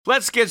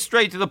Let's get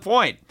straight to the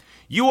point.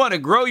 You want to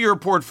grow your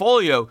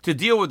portfolio to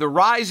deal with the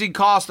rising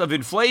cost of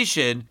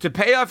inflation, to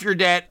pay off your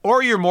debt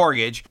or your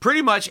mortgage,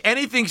 pretty much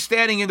anything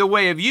standing in the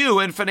way of you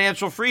and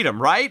financial freedom,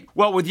 right?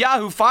 Well, with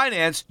Yahoo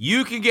Finance,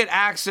 you can get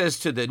access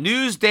to the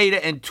news,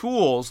 data, and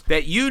tools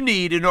that you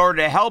need in order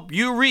to help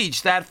you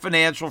reach that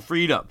financial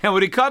freedom. And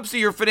when it comes to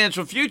your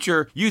financial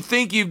future, you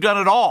think you've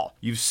done it all.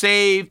 You've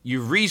saved,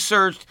 you've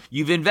researched,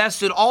 you've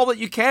invested all that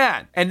you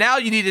can. And now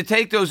you need to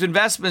take those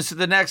investments to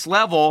the next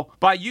level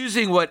by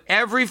using what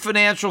every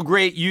financial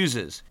great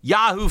uses.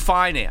 Yahoo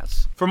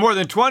Finance. For more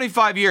than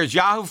 25 years,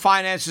 Yahoo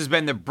Finance has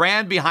been the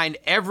brand behind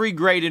every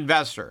great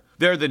investor.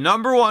 They're the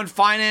 #1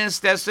 finance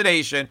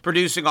destination,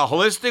 producing a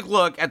holistic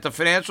look at the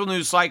financial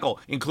news cycle,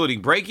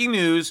 including breaking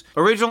news,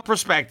 original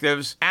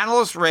perspectives,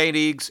 analyst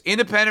ratings,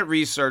 independent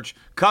research,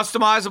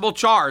 customizable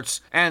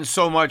charts, and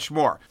so much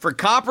more. For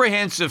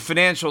comprehensive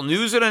financial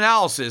news and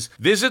analysis,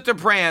 visit the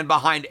brand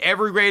behind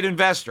every great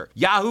investor,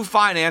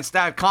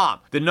 yahoofinance.com,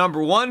 the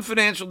 #1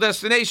 financial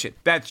destination.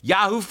 That's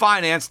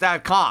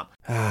yahoofinance.com.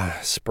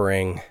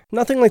 Spring.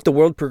 Nothing like the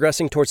world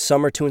progressing towards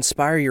summer to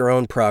inspire your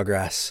own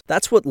progress.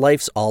 That's what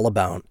life's all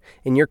about,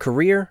 in your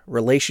career,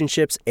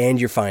 relationships, and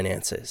your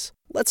finances.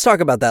 Let's talk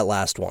about that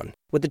last one.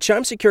 With the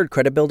Chime Secured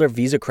Credit Builder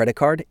Visa Credit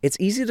Card, it's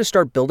easy to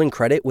start building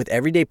credit with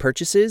everyday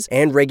purchases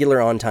and regular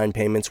on-time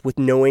payments with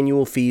no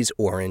annual fees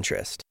or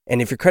interest.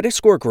 And if your credit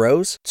score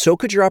grows, so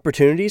could your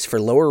opportunities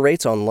for lower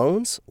rates on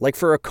loans, like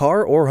for a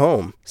car or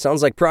home.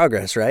 Sounds like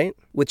progress, right?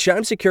 With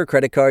Chime Secure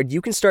Credit Card,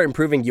 you can start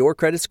improving your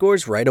credit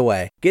scores right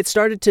away. Get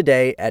started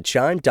today at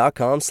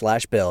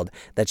chime.com/build.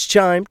 That's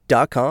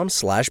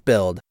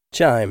chime.com/build.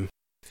 Chime.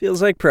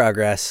 Feels like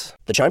progress.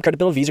 The Chime Credit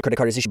Builder Visa Credit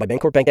Card is issued by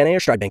Bancorp Bank N.A. or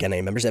Stride Bank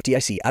N.A. Members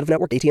FDIC.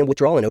 Out-of-network ATM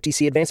withdrawal and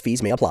OTC advance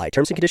fees may apply.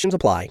 Terms and conditions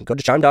apply. Go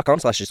to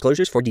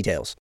chime.com/disclosures for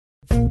details.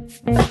 The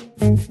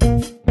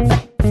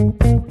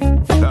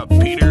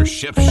Peter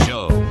Schiff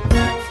Show.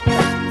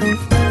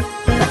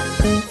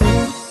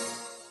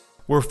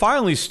 We're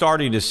finally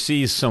starting to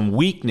see some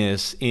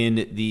weakness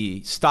in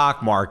the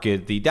stock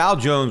market. The Dow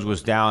Jones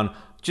was down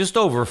just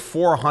over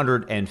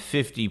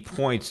 450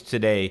 points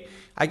today.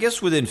 I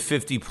guess within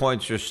 50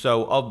 points or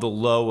so of the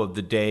low of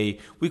the day.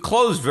 We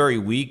closed very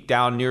weak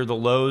down near the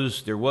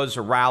lows. There was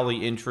a rally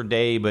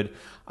intraday, but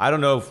I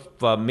don't know if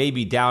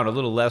maybe down a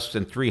little less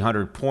than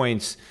 300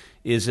 points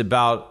is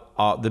about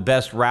the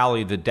best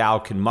rally the Dow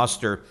can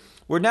muster.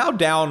 We're now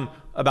down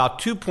about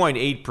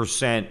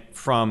 2.8%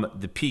 from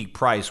the peak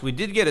price. We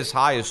did get as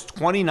high as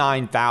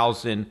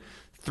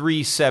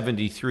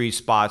 29,373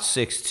 spots,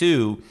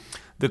 6.2.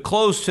 The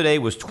close today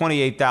was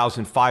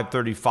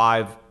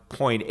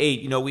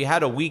 28,535.8. You know, we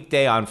had a weak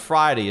day on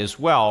Friday as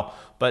well,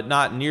 but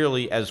not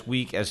nearly as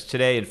weak as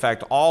today. In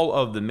fact, all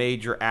of the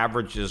major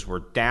averages were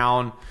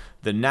down.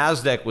 The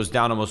NASDAQ was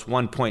down almost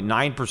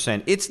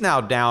 1.9%. It's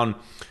now down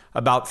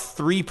about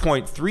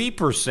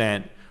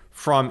 3.3%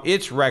 from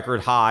its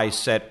record high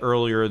set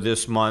earlier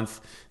this month.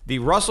 The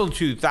Russell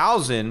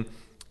 2000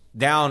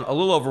 down a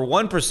little over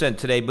 1%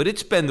 today, but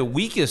it's been the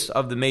weakest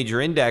of the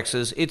major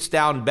indexes. It's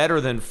down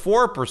better than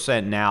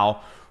 4%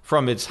 now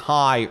from its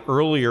high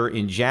earlier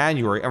in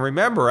January. And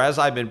remember, as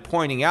I've been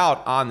pointing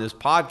out on this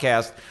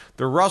podcast,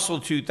 the Russell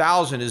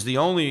 2000 is the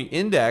only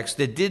index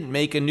that didn't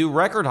make a new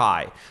record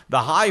high.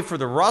 The high for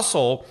the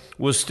Russell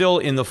was still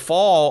in the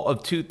fall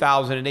of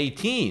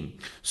 2018.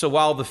 So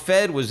while the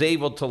Fed was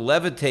able to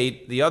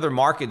levitate the other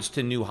markets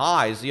to new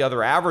highs, the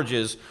other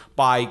averages,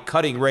 by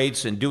cutting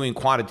rates and doing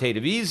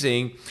quantitative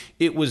easing,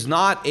 it was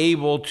not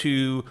able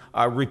to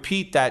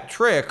repeat that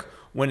trick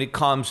when it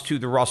comes to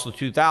the Russell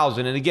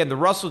 2000. And again, the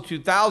Russell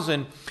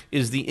 2000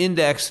 is the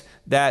index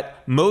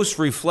that most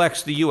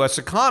reflects the U.S.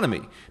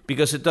 economy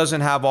because it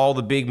doesn't have all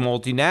the big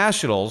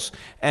multinationals.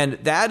 And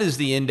that is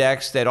the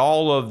index that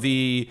all of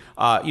the,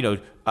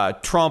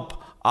 Trump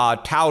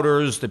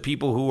touters, the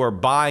people who are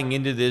buying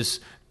into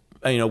this,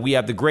 we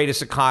have the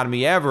greatest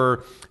economy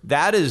ever,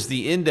 that is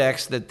the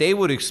index that they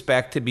would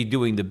expect to be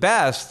doing the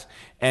best.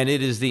 And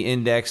it is the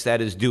index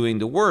that is doing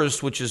the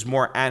worst, which is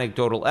more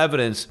anecdotal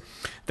evidence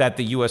that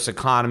the U.S.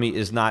 economy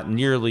is not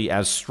nearly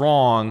as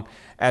strong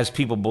as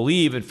people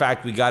believe. In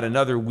fact, we got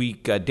another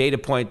weak data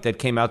point that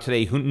came out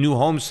today. New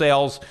home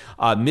sales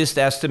missed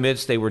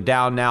estimates. They were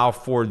down now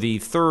for the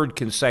third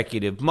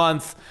consecutive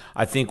month.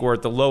 I think we're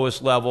at the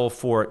lowest level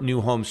for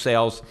new home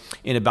sales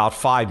in about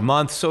 5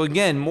 months. So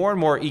again, more and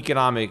more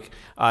economic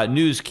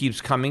news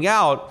keeps coming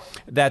out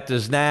that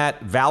does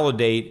not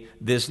validate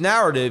this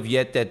narrative,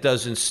 yet that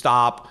doesn't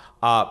stop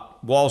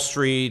Wall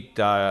Street,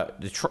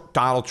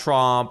 Donald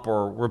Trump,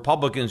 or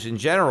Republicans in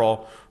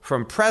general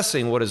from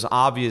pressing what is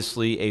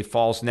obviously a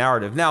false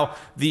narrative. Now,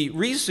 the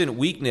recent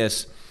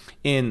weakness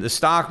in the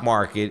stock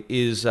market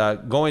is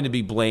going to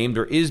be blamed,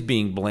 or is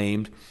being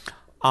blamed,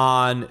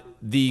 on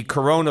the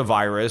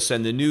coronavirus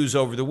and the news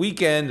over the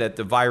weekend that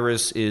the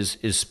virus is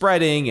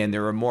spreading and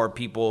there are more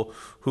people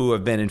who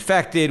have been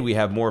infected. We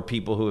have more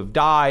people who have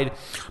died.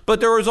 But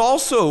there was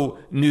also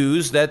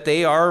news that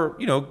they are,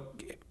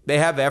 They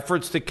have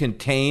efforts to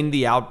contain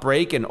the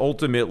outbreak, and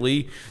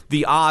ultimately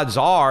the odds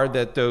are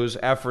that those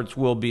efforts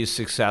will be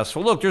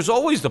successful. Look, there's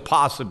always the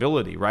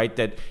possibility, right,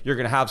 that you're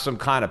going to have some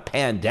kind of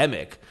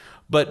pandemic.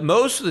 But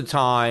most of the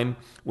time,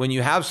 when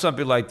you have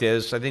something like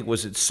this, I think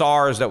was it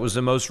SARS that was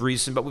the most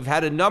recent, but we've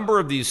had a number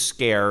of these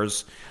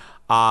scares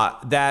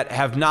that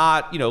have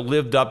not,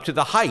 lived up to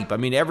the hype. I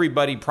mean,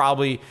 everybody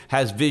probably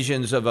has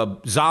visions of a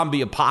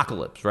zombie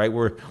apocalypse, right?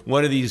 Where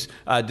one of these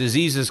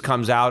diseases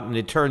comes out and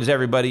it turns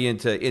everybody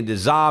into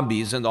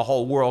zombies and the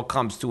whole world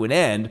comes to an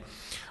end.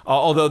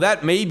 Although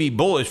that may be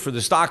bullish for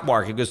the stock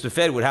market because the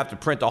Fed would have to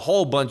print a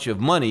whole bunch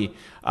of money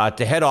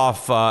to head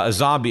off a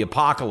zombie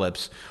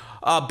apocalypse.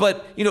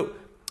 But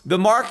the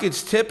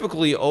markets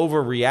typically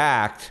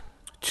overreact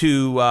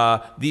to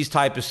these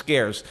type of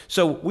scares.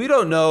 So we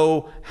don't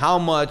know how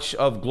much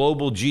of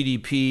global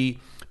GDP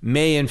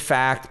may in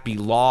fact be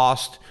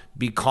lost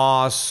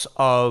because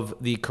of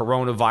the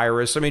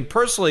coronavirus. I mean,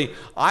 personally,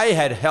 I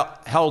had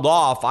held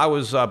off. I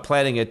was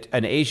planning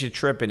an Asia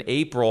trip in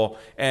April,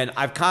 and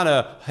I've kind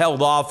of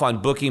held off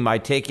on booking my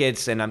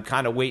tickets, and I'm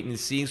kind of waiting and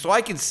seeing. So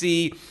I can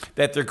see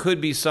that there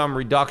could be some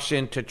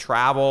reduction to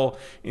travel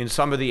in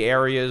some of the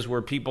areas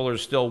where people are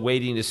still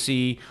waiting to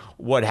see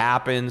what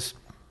happens.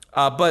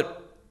 But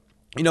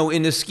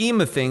in the scheme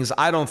of things,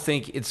 I don't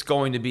think it's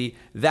going to be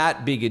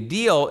that big a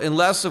deal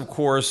unless, of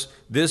course,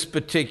 this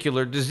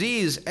particular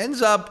disease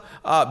ends up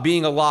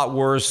being a lot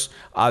worse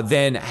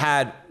than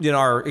had in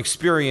our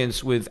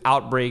experience with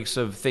outbreaks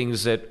of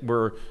things that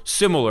were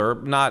similar.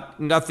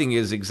 Nothing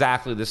is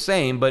exactly the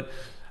same, but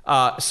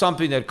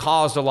something that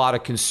caused a lot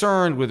of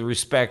concern with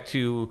respect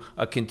to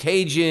a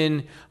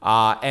contagion,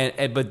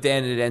 but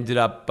then it ended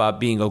up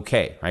being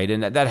okay, right?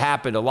 And that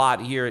happened a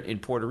lot here in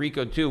Puerto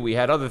Rico too. We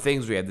had other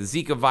things. We had the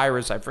Zika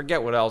virus. I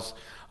forget what else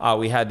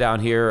we had down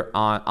here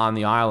on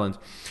the island.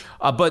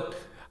 But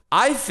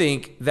I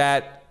think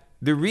that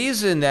the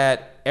reason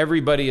that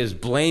everybody is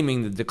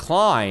blaming the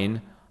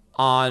decline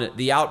on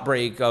the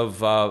outbreak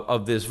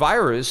of this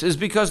virus is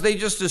because they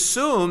just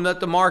assume that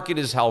the market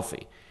is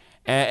healthy.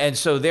 And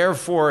so,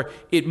 therefore,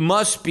 it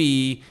must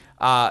be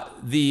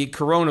the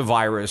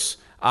coronavirus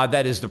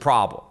that is the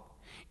problem.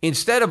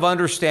 Instead of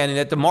understanding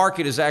that the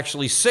market is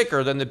actually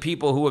sicker than the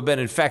people who have been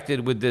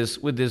infected with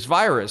this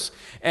virus.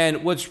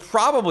 And what's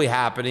probably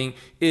happening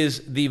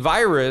is the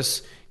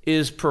virus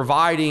is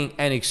providing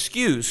an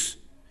excuse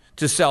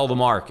to sell the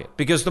market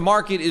because the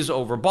market is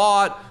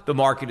overbought, the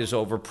market is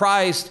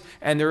overpriced,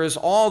 and there is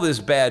all this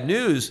bad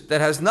news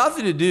that has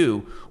nothing to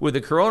do with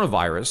the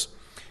coronavirus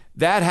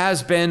that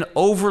has been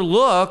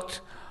overlooked,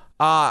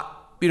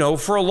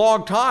 for a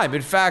long time.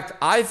 In fact,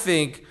 I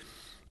think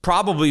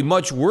probably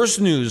much worse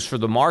news for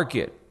the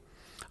market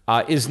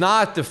is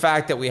not the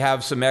fact that we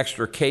have some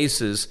extra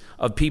cases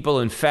of people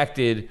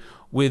infected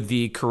with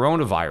the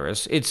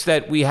coronavirus. It's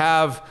that we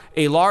have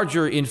a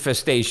larger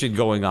infestation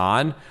going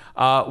on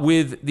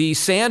with the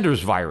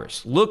Sanders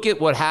virus. Look at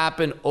what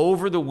happened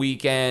over the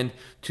weekend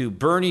to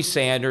Bernie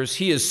Sanders.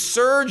 He is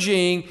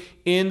surging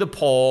in the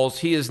polls.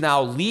 He is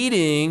now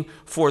leading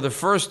for the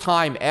first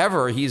time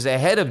ever. He's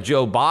ahead of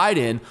Joe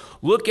Biden.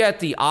 Look at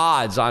the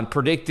odds on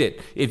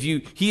PredictIt.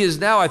 He is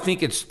now, I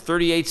think it's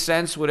 38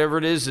 cents, whatever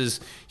it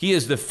is he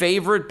is the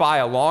favorite by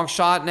a long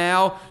shot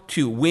now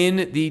to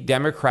win the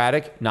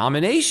Democratic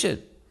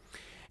nomination.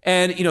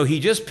 And, he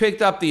just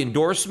picked up the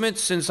endorsement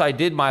since I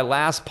did my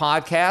last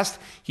podcast.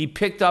 He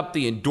picked up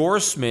the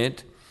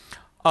endorsement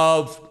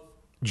of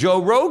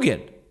Joe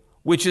Rogan,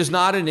 which is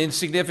not an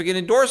insignificant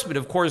endorsement.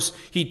 Of course,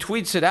 he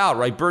tweets it out,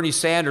 right? Bernie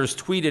Sanders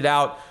tweeted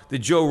out the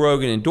Joe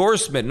Rogan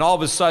endorsement, and all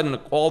of a sudden,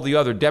 all the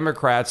other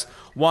Democrats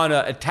want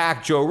to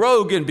attack Joe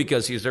Rogan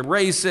because he's a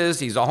racist,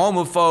 he's a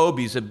homophobe,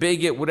 he's a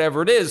bigot,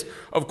 whatever it is.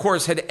 Of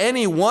course, had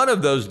any one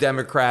of those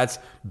Democrats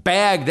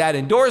bagged that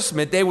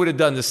endorsement, they would have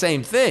done the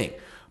same thing.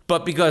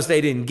 But because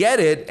they didn't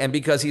get it, and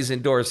because he's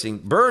endorsing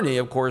Bernie,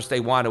 of course, they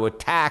want to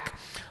attack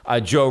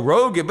Joe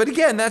Rogan. But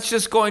again, that's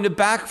just going to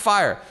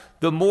backfire.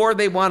 The more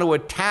they want to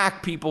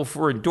attack people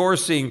for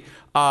endorsing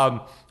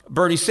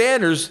Bernie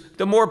Sanders,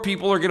 the more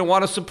people are going to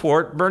want to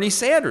support Bernie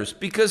Sanders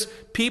because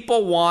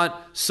people want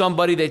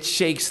somebody that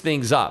shakes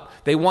things up.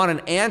 They want an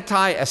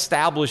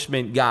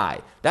anti-establishment guy.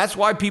 That's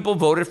why people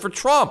voted for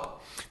Trump.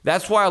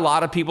 That's why a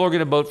lot of people are going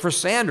to vote for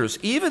Sanders.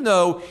 Even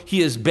though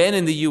he has been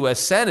in the U.S.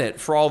 Senate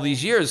for all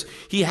these years,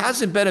 he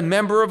hasn't been a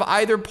member of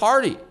either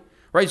party,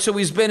 right? So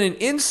he's been an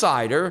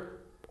insider,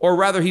 or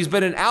rather he's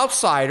been an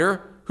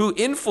outsider who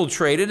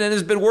infiltrated and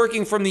has been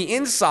working from the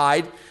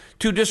inside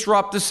to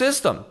disrupt the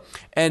system.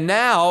 And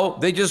now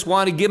they just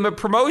want to give him a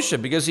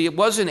promotion because he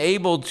wasn't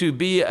able to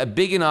be a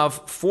big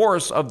enough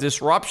force of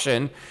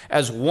disruption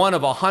as one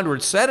of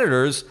 100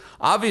 senators.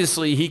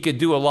 Obviously, he could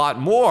do a lot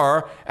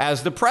more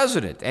as the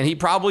president, and he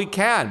probably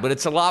can, but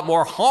it's a lot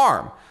more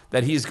harm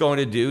that he's going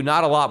to do,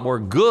 not a lot more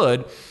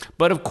good.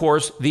 But of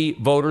course, the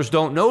voters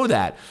don't know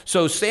that.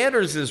 So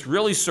Sanders is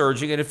really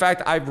surging. And in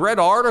fact, I've read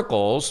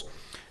articles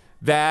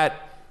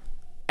that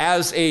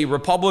as a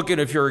Republican,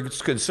 if you're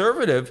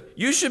conservative,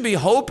 you should be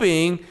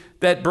hoping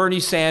that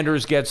Bernie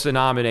Sanders gets the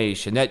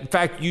nomination. That, in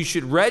fact, you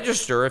should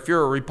register. If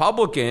you're a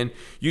Republican,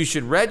 you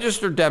should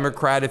register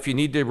Democrat if you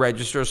need to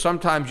register.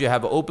 Sometimes you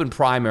have open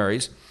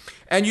primaries.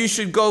 And you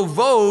should go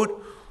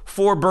vote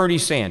for Bernie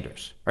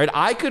Sanders, right?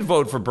 I could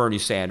vote for Bernie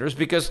Sanders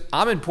because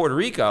I'm in Puerto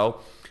Rico.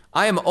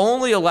 I am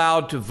only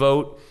allowed to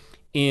vote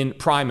in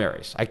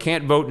primaries. I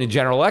can't vote in a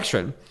general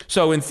election.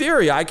 So in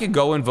theory, I could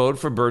go and vote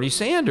for Bernie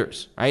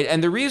Sanders, right?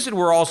 And the reason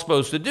we're all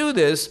supposed to do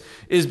this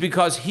is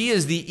because he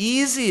is the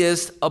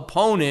easiest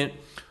opponent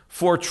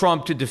for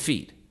Trump to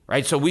defeat,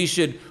 right? So we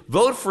should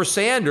vote for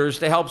Sanders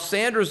to help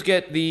Sanders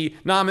get the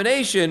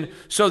nomination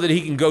so that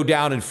he can go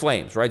down in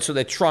flames, right? So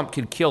that Trump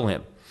can kill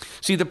him.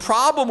 See, the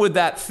problem with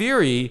that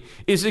theory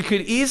is it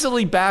could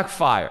easily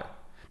backfire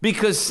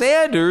because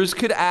Sanders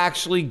could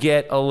actually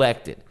get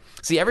elected.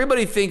 See,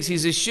 everybody thinks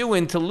he's a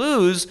shoo-in to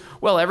lose.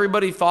 Well,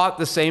 everybody thought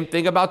the same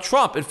thing about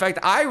Trump. In fact,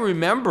 I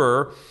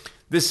remember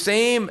the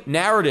same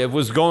narrative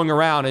was going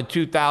around in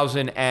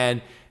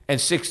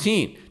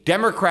 2016.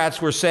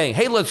 Democrats were saying,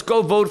 hey, let's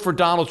go vote for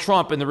Donald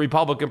Trump in the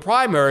Republican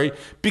primary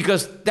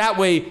because that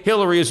way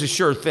Hillary is a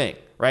sure thing,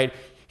 right?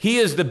 He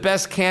is the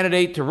best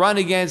candidate to run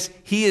against.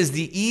 He is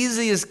the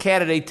easiest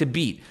candidate to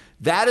beat.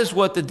 That is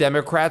what the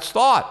Democrats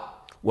thought.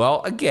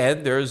 Well,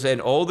 again, there's an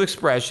old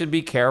expression,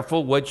 be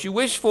careful what you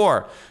wish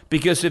for.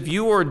 Because if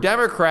you were a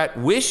Democrat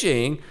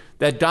wishing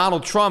that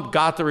Donald Trump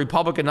got the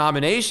Republican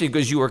nomination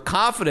because you were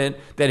confident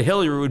that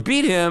Hillary would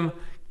beat him,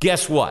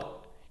 guess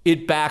what?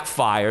 It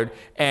backfired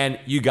and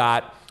you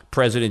got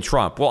President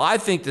Trump. Well, I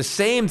think the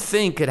same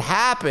thing could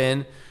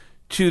happen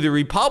to the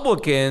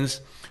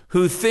Republicans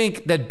who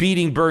think that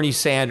beating Bernie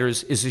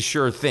Sanders is a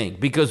sure thing.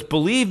 Because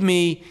believe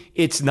me,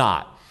 it's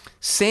not.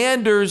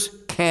 Sanders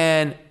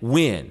can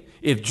win.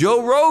 If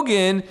Joe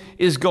Rogan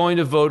is going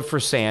to vote for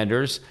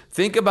Sanders,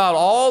 think about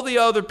all the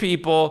other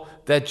people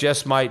that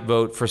just might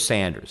vote for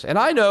Sanders. And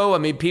I know,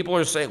 people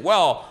are saying,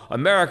 well,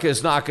 America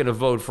is not going to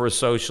vote for a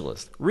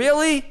socialist.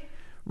 Really?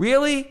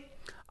 Really?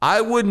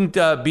 I wouldn't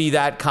be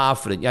that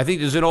confident. I think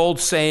there's an old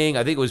saying,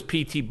 I think it was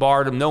P.T.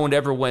 Barnum, no one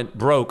ever went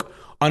broke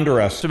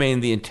underestimating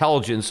the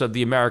intelligence of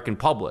the American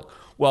public.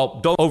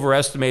 Well, don't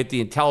overestimate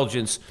the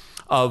intelligence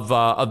of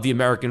the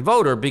American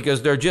voter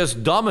because they're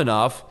just dumb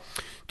enough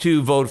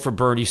to vote for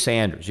Bernie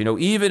Sanders. You know,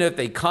 even if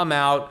they come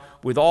out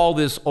with all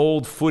this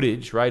old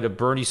footage, right, of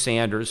Bernie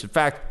Sanders. In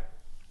fact,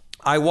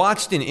 I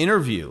watched an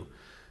interview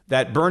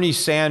that Bernie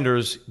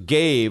Sanders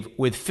gave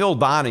with Phil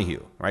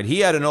Donahue, right? He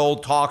had an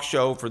old talk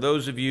show. For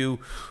those of you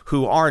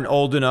who aren't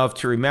old enough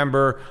to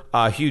remember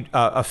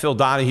Phil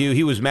Donahue,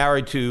 he was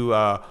married to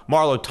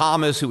Marlo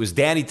Thomas, who was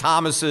Danny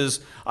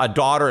Thomas's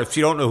daughter. If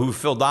you don't know who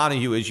Phil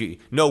Donahue is,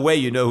 no way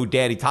you know who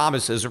Danny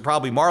Thomas is, or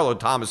probably Marlo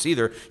Thomas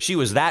either. She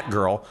was that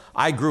girl.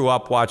 I grew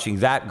up watching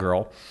that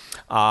girl.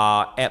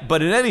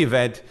 But in any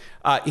event,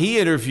 he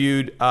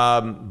interviewed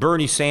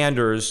Bernie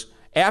Sanders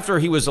after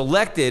he was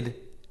elected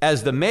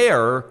as the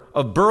mayor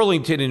of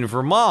Burlington in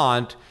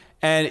Vermont,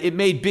 and it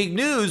made big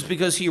news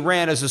because he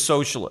ran as a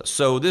socialist.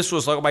 So this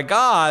was like, oh my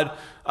God,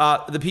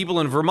 the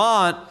people in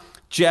Vermont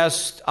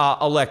just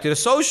elected a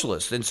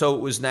socialist. And so it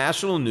was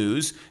national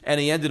news, and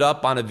he ended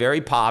up on a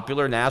very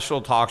popular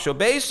national talk show.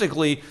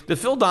 Basically, the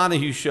Phil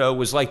Donahue show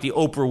was like the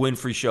Oprah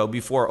Winfrey show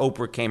before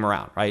Oprah came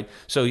around, right?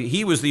 So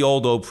he was the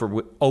old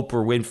Oprah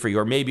Winfrey,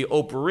 or maybe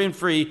Oprah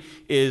Winfrey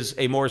is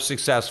a more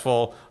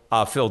successful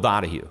Phil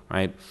Donahue,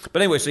 right?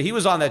 But anyway, so he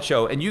was on that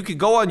show, and you could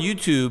go on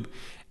YouTube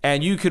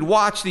and you could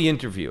watch the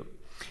interview.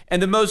 And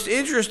the most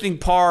interesting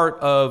part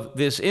of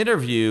this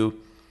interview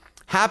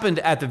happened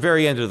at the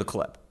very end of the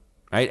clip,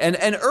 right?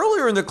 And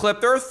earlier in the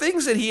clip, there are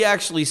things that he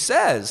actually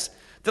says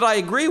that I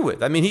agree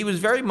with. I mean, he was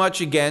very much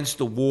against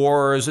the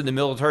wars and the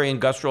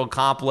military-industrial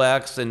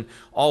complex and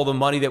all the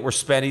money that we're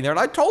spending there. And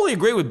I totally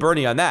agree with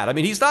Bernie on that. I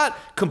mean, he's not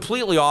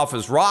completely off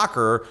his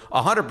rocker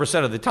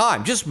 100% of the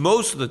time, just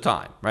most of the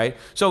time, right?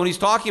 So when he's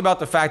talking about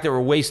the fact that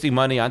we're wasting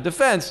money on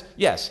defense,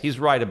 yes, he's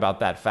right about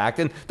that fact.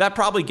 And that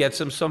probably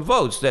gets him some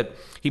votes that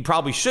he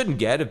probably shouldn't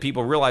get if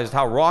people realized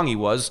how wrong he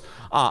was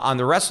on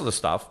the rest of the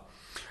stuff.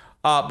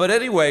 But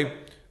anyway,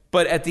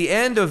 at the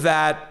end of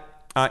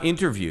that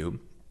interview,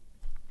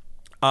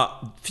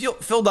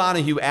 Phil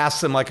Donahue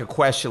asked him like a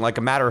question, like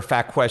a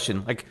matter-of-fact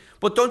question, like,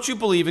 but don't you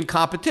believe in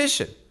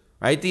competition,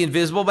 right? The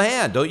invisible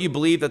hand. Don't you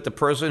believe that the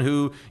person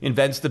who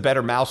invents the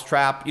better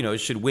mousetrap,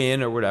 should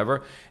win or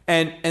whatever?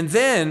 And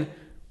then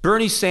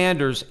Bernie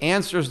Sanders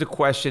answers the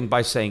question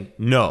by saying,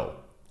 no,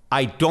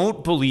 I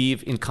don't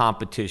believe in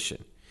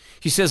competition.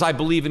 He says, I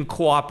believe in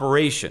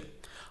cooperation.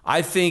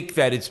 I think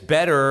that it's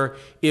better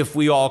if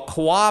we all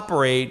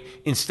cooperate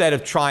instead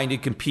of trying to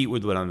compete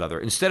with one another.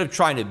 Instead of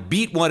trying to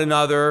beat one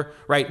another,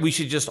 right, we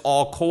should just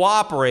all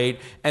cooperate,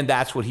 and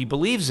that's what he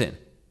believes in.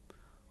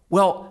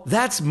 Well,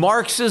 that's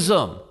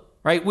Marxism,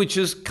 right, which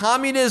is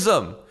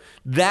communism.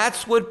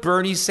 That's what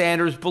Bernie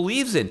Sanders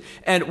believes in.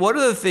 And one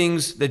of the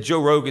things that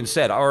Joe Rogan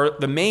said, or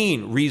the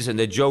main reason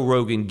that Joe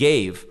Rogan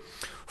gave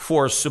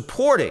for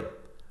supporting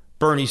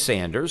Bernie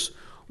Sanders,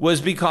 was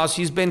because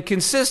he's been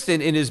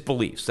consistent in his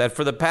beliefs that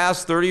for the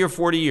past 30 or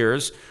 40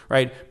 years,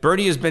 right,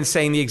 Bernie has been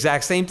saying the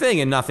exact same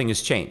thing and nothing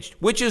has changed,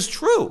 which is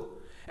true.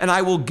 And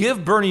I will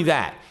give Bernie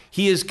that.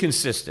 He is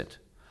consistent,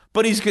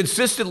 but he's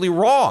consistently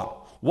wrong.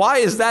 Why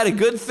is that a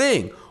good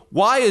thing?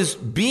 Why is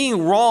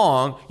being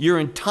wrong your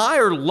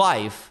entire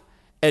life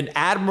an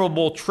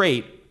admirable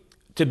trait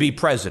to be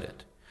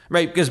president,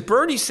 right? Because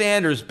Bernie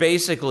Sanders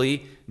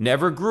basically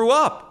never grew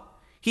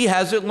up. He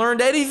hasn't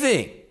learned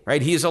anything.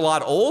 Right? He's a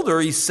lot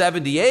older. He's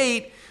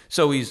 78,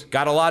 so he's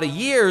got a lot of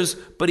years,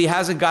 but he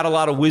hasn't got a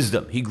lot of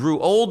wisdom. He grew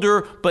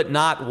older, but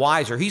not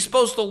wiser. He's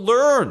supposed to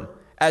learn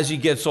as he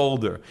gets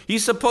older.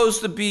 He's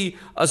supposed to be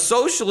a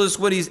socialist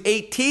when he's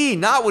 18,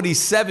 not when he's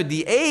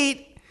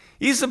 78.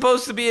 He's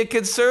supposed to be a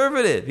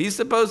conservative. He's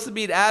supposed to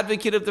be an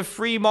advocate of the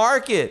free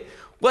market.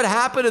 What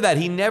happened to that?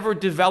 He never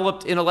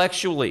developed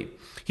intellectually.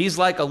 He's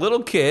like a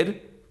little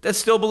kid that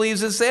still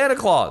believes in Santa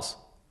Claus.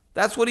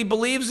 That's what he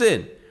believes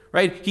in.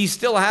 Right? He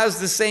still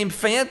has the same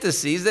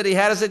fantasies that he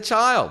had as a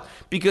child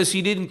because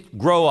he didn't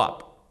grow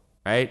up,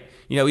 right?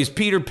 You know, he's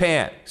Peter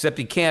Pan, except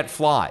he can't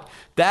fly.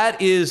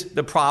 That is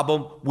the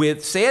problem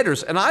with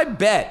Sanders. And I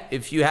bet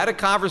if you had a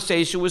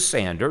conversation with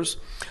Sanders,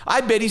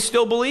 I bet he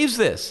still believes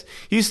this.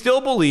 He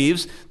still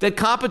believes that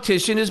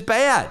competition is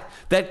bad,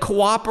 that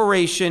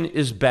cooperation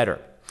is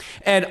better.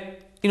 And,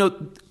 you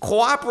know,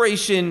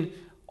 cooperation,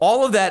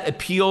 all of that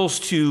appeals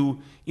to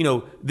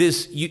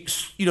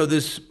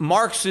this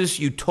Marxist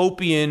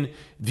utopian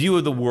view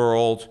of the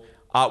world,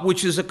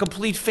 which is a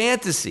complete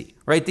fantasy,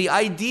 right? The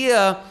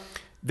idea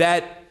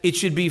that it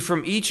should be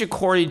from each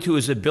according to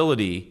his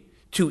ability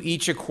to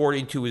each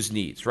according to his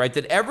needs, right?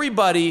 That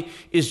everybody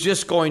is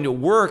just going to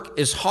work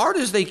as hard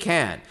as they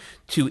can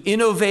to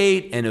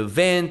innovate and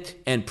invent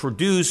and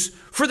produce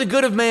for the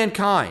good of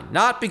mankind,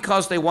 not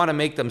because they want to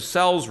make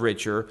themselves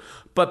richer,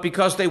 but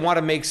because they want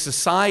to make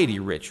society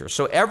richer.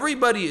 So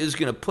everybody is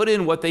going to put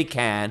in what they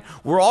can.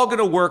 We're all going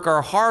to work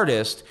our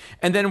hardest,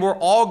 and then we're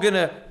all going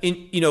to,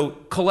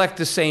 collect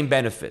the same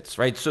benefits,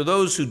 right? So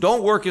those who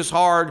don't work as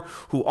hard,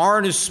 who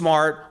aren't as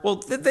smart, well,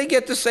 they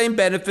get the same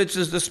benefits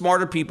as the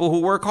smarter people who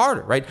work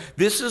harder, right?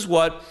 This is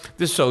what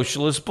the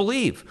socialists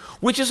believe,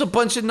 which is a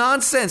bunch of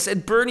nonsense.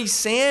 And Bernie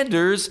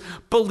Sanders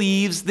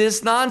believes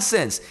this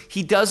nonsense.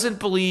 He doesn't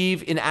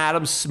believe in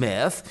Adam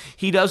Smith.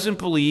 He doesn't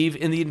believe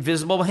in the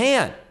invisible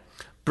hand.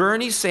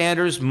 Bernie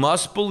Sanders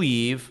must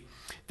believe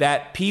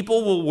that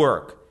people will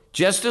work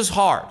just as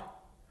hard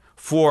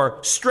for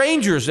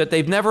strangers that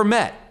they've never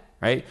met,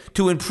 right,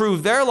 to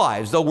improve their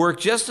lives. They'll work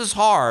just as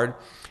hard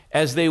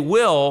as they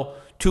will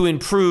to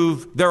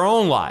improve their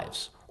own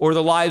lives or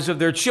the lives of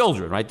their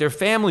children, right, their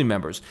family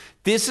members.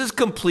 This is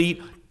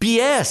complete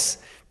BS.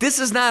 This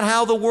is not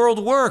how the world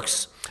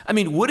works. I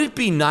mean, would it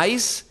be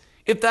nice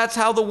if that's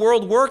how the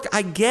world worked?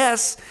 I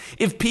guess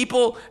if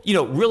people,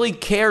 really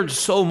cared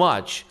so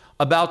much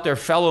about their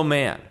fellow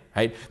man,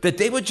 right, that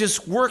they would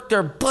just work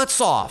their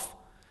butts off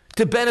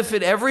to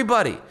benefit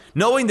everybody,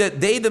 knowing that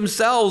they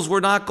themselves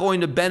were not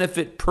going to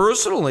benefit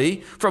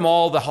personally from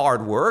all the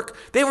hard work.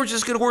 They were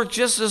just going to work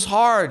just as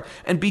hard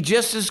and be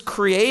just as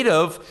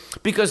creative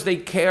because they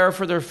care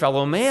for their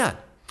fellow man.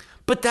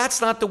 But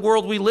that's not the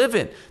world we live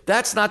in.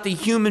 That's not the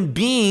human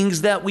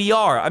beings that we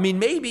are. I mean,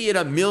 maybe in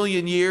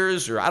 1,000,000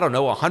 years or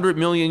 100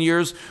 million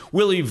years,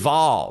 we'll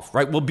evolve,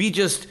 right? We'll be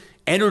just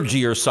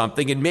energy or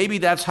something, and maybe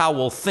that's how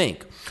we'll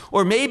think.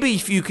 Or maybe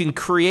if you can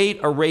create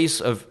a race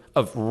of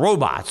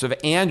robots, of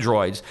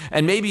androids,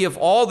 and maybe if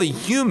all the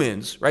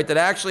humans, right, that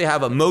actually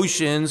have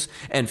emotions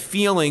and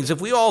feelings,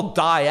 if we all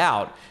die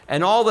out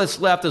and all that's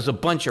left is a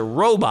bunch of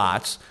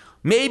robots,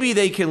 maybe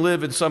they can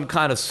live in some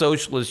kind of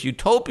socialist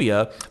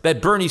utopia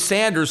that Bernie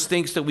Sanders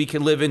thinks that we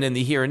can live in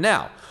the here and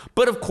now.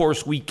 But of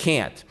course we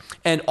can't.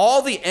 And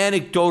all the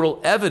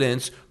anecdotal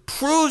evidence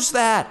proves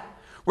that.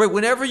 Right,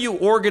 whenever you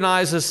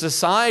organize a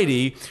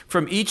society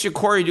from each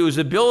according to his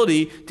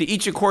ability to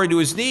each according to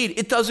his need,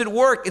 it doesn't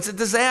work. It's a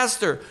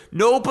disaster.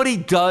 Nobody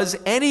does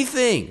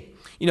anything.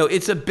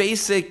 It's a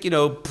basic,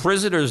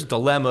 prisoner's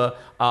dilemma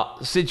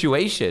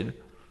situation.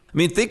 I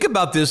mean, think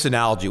about this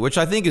analogy, which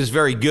I think is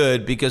very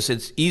good because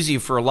it's easy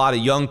for a lot of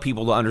young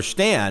people to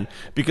understand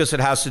because it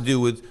has to do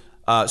with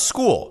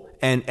school.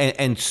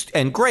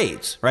 And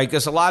grades, right?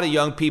 Because a lot of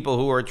young people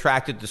who are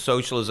attracted to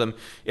socialism,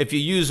 if you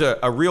use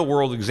a real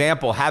world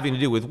example having to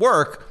do with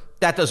work,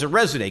 that doesn't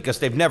resonate because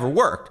they've never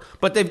worked.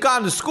 But they've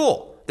gone to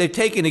school. They've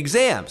taken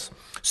exams.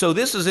 So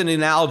this is an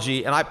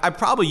analogy, and I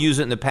probably used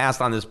it in the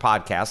past on this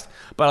podcast,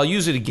 but I'll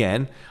use it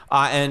again.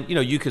 And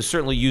you can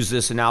certainly use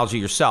this analogy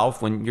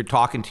yourself when you're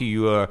talking to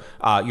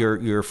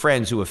your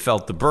friends who have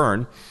felt the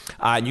burn,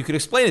 and you can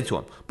explain it to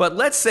them. But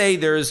let's say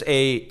there's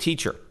a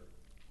teacher,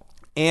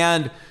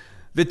 and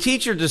the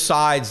teacher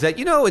decides that,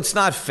 it's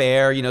not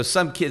fair.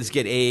 Some kids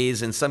get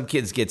A's and some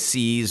kids get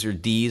C's or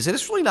D's. And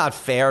it's really not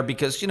fair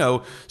because,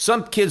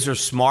 some kids are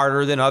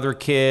smarter than other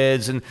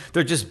kids and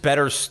they're just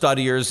better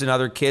studiers than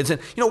other kids.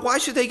 And, why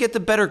should they get the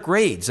better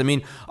grades? I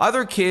mean,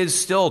 other kids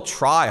still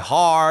try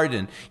hard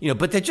and,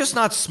 but they're just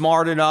not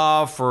smart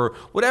enough or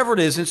whatever it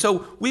is. And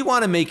so we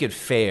want to make it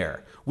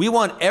fair. We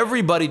want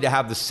everybody to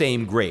have the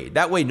same grade.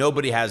 That way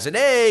nobody has an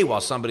A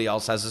while somebody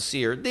else has a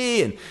C or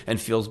D and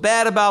feels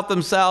bad about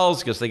themselves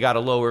because they got a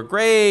lower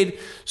grade.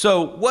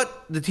 So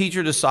what the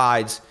teacher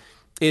decides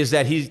is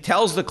that he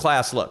tells the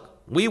class, look,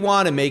 we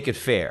want to make it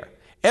fair.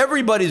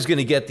 Everybody's going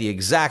to get the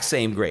exact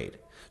same grade.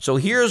 So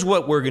here's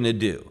what we're going to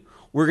do.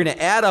 We're going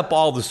to add up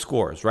all the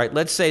scores, right?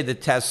 Let's say the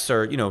tests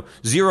are,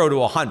 0 to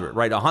 100,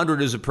 right?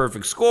 100 is a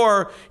perfect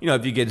score.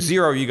 If you get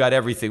 0, you got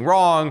everything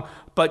wrong.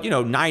 But,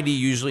 90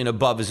 usually and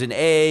above is an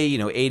A,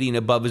 80 and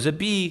above is a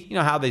B,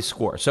 how they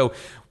score. So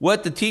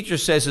what the teacher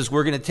says is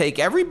we're going to take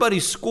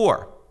everybody's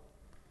score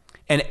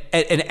and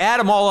add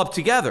them all up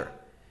together.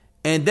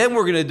 And then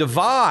we're going to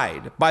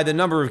divide by the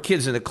number of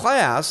kids in the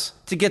class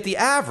to get the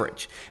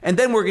average. And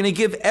then we're going to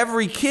give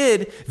every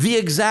kid the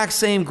exact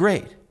same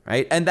grade,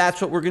 right? And that's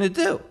what we're going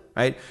to do,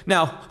 right?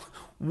 Now,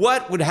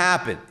 what would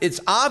happen? It's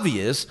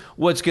obvious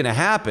what's going to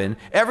happen.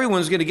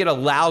 Everyone's going to get a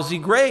lousy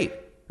grade,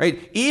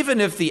 right?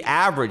 Even if the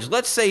average,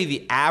 let's say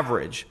the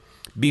average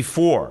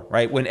before,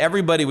 right, when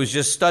everybody was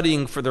just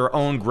studying for their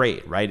own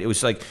grade, right? It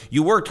was like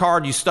you worked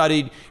hard, you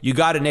studied, you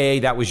got an A,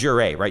 that was your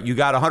A, right? You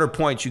got 100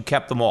 points, you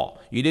kept them all.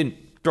 You didn't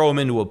throw them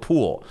into a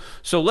pool.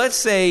 So let's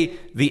say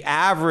the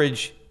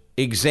average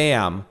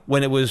exam,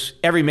 when it was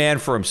every man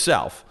for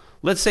himself,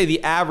 let's say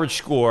the average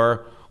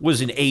score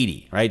was an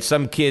 80, right?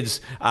 Some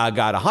kids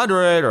got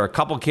 100, or a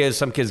couple kids,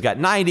 some kids got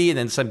 90, and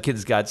then some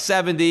kids got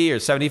 70 or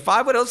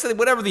 75,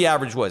 whatever the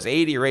average was,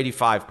 80 or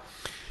 85.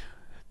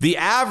 The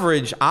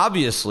average,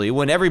 obviously,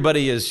 when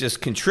everybody is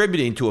just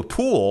contributing to a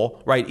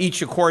pool, right,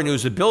 each according to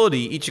his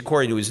ability, each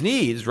according to his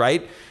needs,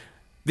 right,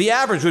 the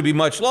average would be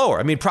much lower.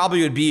 I mean,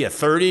 probably would be a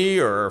 30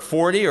 or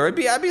 40, or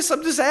it'd be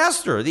some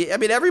disaster.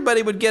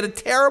 Everybody would get a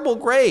terrible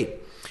grade.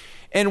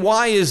 And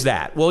why is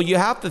that? Well, you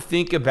have to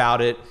think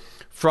about it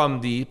from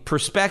the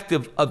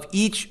perspective of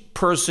each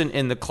person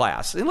in the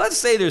class. And let's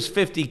say there's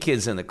 50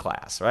 kids in the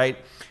class, right?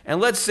 And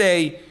let's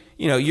say,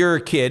 you're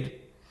a kid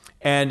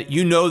and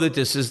you know that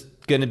this is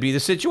going to be the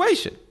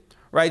situation,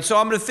 right? So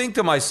I'm going to think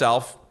to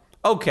myself,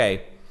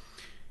 okay,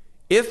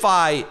 if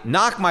I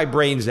knock my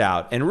brains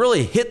out and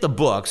really hit the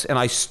books and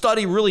I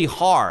study really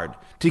hard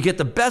to get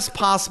the best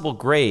possible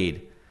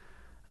grade,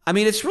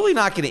 it's really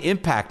not going to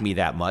impact me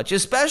that much,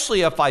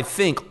 especially if I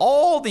think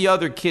all the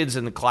other kids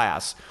in the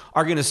class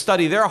are going to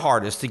study their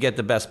hardest to get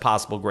the best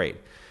possible grade.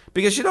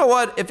 Because you know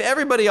what? If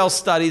everybody else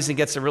studies and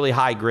gets a really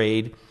high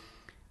grade,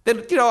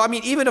 then,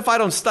 even if I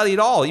don't study at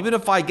all, even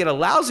if I get a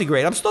lousy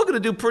grade, I'm still going to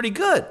do pretty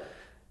good,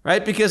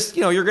 right? Because,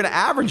 you're going to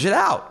average it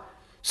out.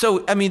 So,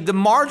 the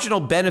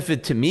marginal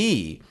benefit to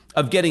me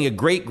of getting a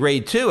great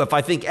grade too, if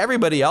I think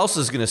everybody else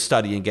is going to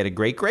study and get a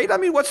great grade,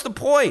 what's the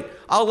point?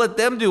 I'll let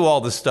them do all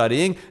the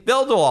studying.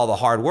 They'll do all the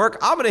hard work.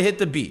 I'm going to hit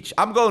the beach.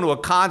 I'm going to a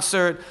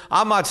concert.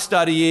 I'm not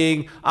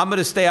studying. I'm going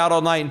to stay out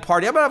all night and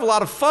party. I'm going to have a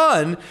lot of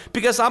fun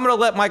because I'm going to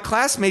let my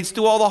classmates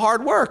do all the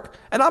hard work.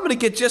 And I'm going to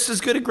get just as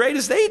good a grade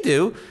as they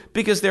do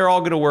because they're all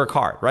going to work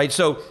hard, right?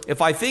 So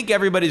if I think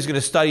everybody's going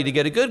to study to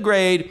get a good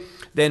grade,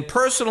 then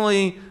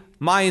personally,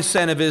 my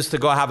incentive is to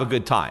go have a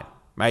good time,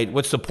 right?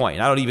 What's the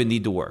point? I don't even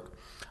need to work.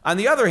 On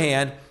the other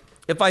hand,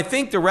 if I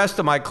think the rest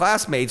of my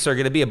classmates are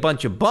going to be a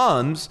bunch of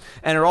bums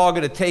and are all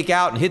going to take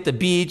out and hit the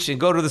beach and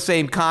go to the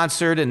same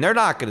concert and they're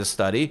not going to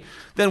study,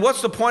 then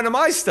what's the point of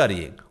my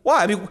studying?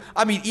 Why?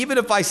 Even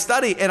if I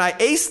study and I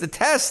ace the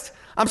test,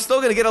 I'm still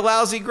going to get a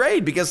lousy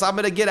grade because I'm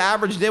going to get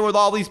averaged in with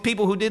all these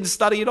people who didn't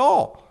study at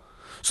all.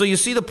 So you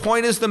see, the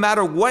point is, no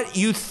matter what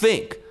you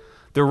think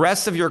the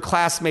rest of your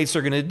classmates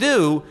are going to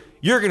do,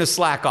 you're going to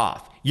slack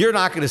off. You're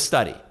not going to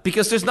study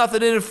because there's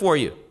nothing in it for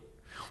you.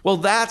 Well,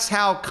 that's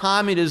how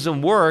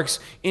communism works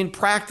in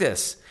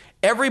practice.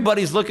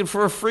 Everybody's looking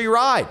for a free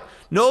ride.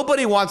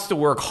 Nobody wants to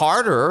work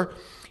harder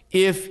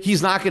if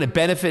he's not going to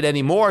benefit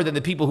any more than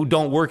the people who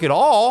don't work at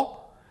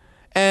all.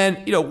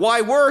 And,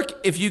 why work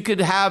if you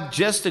could have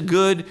just as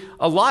good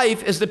a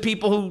life as the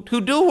people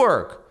who do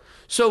work?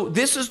 So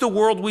this is the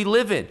world we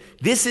live in.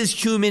 This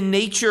is human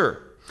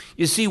nature.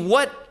 You see,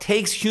 what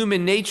takes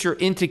human nature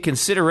into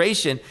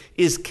consideration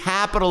is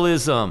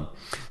capitalism.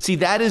 See,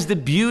 that is the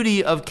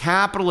beauty of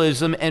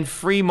capitalism and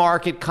free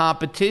market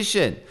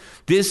competition.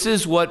 This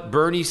is what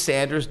Bernie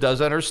Sanders does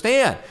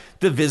understand.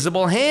 The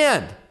visible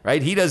hand,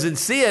 right? He doesn't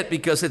see it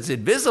because it's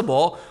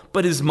invisible,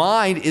 but his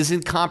mind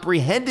isn't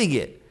comprehending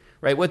it,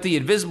 right? What the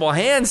invisible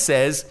hand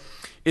says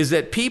is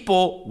that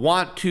people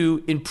want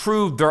to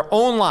improve their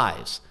own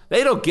lives.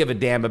 They don't give a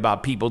damn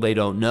about people they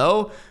don't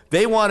know.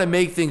 They want to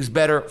make things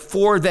better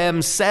for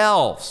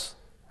themselves,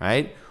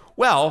 right?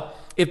 Well,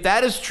 if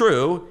that is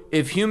true,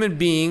 if human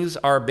beings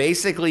are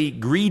basically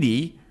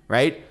greedy,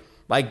 right?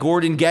 Like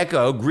Gordon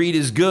Gekko, greed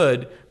is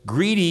good,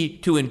 greedy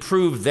to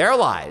improve their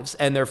lives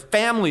and their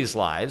families'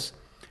 lives,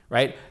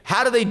 right?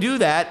 How do they do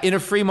that in a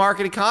free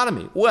market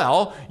economy?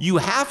 Well, you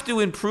have to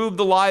improve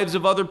the lives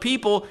of other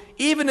people,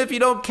 even if you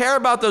don't care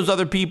about those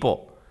other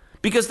people,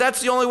 because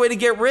that's the only way to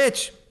get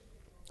rich.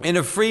 In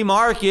a free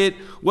market,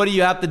 what do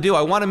you have to do?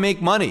 I want to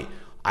make money.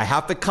 I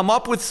have to come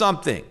up with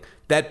something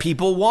that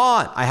people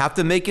want. I have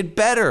to make it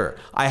better.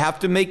 I have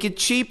to make it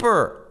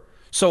cheaper.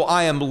 So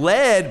I am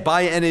led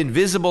by an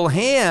invisible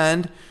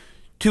hand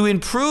to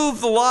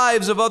improve the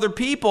lives of other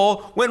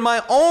people when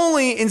my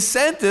only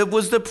incentive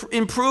was to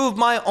improve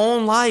my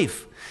own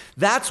life.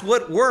 That's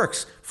what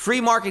works.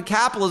 Free market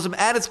capitalism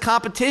and its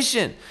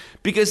competition,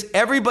 because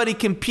everybody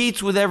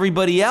competes with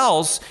everybody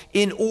else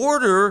in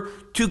order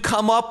to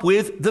come up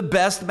with the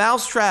best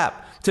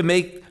mousetrap, to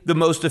make the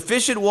most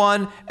efficient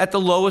one at the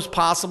lowest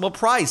possible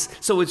price.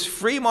 So it's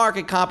free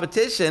market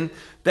competition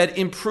that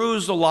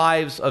improves the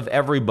lives of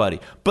everybody.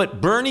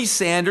 But Bernie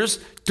Sanders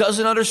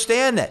doesn't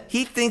understand that.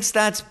 He thinks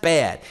that's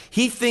bad.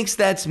 He thinks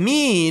that's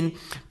mean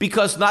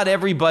because not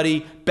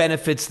everybody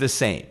benefits the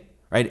same.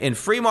 Right? In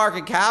free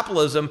market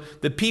capitalism,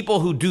 the people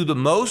who do the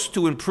most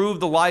to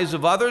improve the lives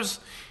of others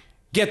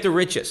get the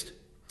richest.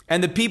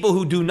 And the people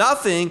who do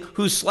nothing,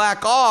 who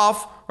slack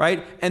off,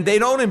 right, and they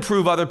don't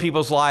improve other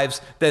people's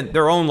lives, then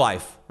their own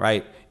life,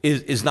 right,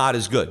 is not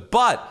as good.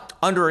 But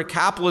under a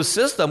capitalist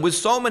system, with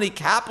so many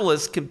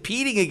capitalists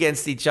competing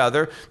against each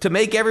other to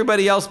make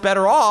everybody else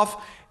better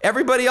off,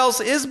 everybody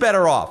else is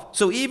better off.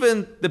 So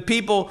even the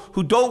people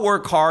who don't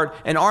work hard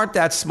and aren't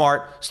that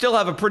smart still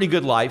have a pretty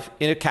good life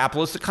in a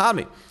capitalist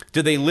economy.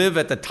 Do they live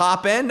at the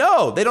top end?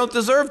 No, they don't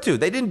deserve to.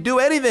 They didn't do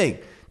anything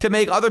to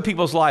make other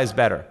people's lives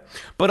better.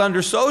 But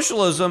under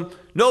socialism,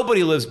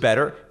 nobody lives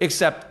better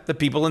except the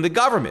people in the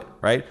government,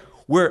 right?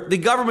 Where the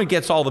government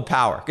gets all the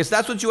power, because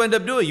that's what you end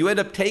up doing. You end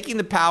up taking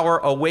the power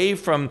away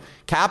from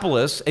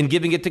capitalists and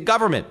giving it to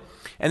government.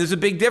 And there's a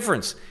big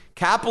difference.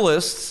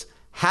 Capitalists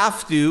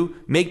have to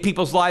make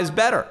people's lives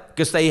better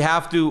because they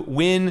have to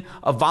win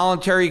a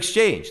voluntary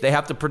exchange. They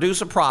have to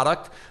produce a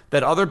product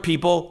that other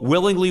people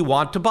willingly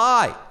want to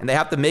buy, and they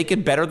have to make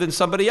it better than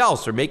somebody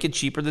else or make it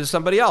cheaper than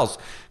somebody else.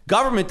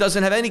 Government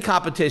doesn't have any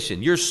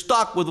competition. You're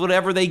stuck with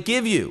whatever they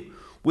give you,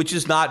 which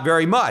is not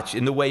very much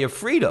in the way of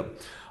freedom.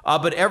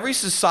 But every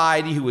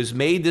society who has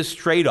made this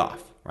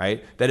trade-off,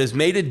 right, that has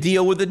made a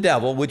deal with the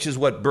devil, which is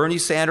what Bernie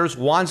Sanders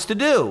wants to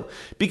do,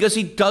 because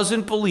he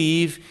doesn't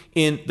believe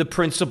in the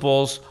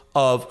principles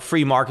of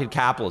free market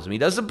capitalism. He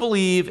doesn't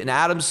believe in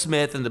Adam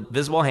Smith and the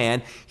invisible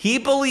hand. He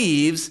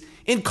believes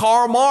in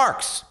Karl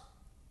Marx,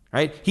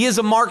 right? He is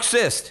a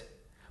Marxist.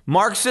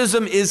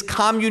 Marxism is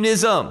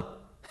communism.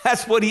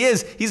 That's what he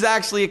is. He's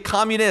actually a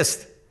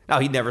communist. Now,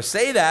 he'd never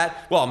say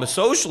that. Well, I'm a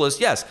socialist.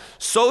 Yes,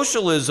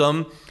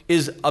 socialism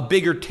is a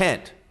bigger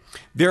tent.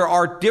 There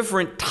are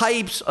different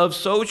types of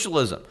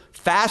socialism.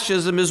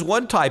 Fascism is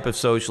one type of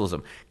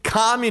socialism.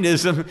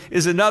 Communism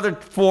is another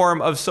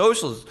form of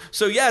socialism.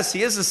 So yes,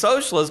 he is a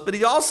socialist, but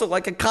he's also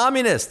like a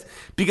communist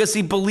because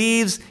he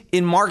believes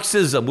in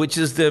Marxism, which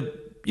is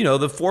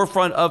the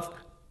forefront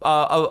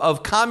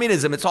of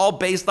communism. It's all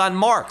based on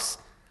Marx.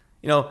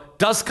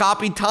 Das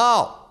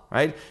Kapital,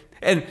 right?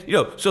 And,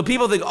 so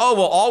people think, oh,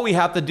 well, all we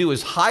have to do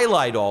is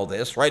highlight all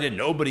this, right? And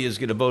nobody is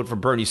going to vote for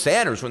Bernie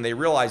Sanders when they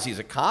realize he's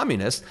a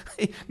communist.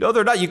 No,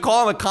 they're not. You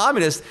call him a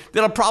communist,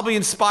 that'll probably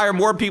inspire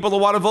more people to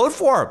want to vote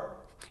for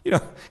him.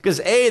 Because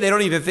A, they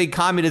don't even think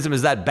communism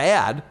is that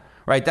bad,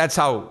 right? That's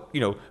how,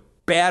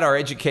 bad our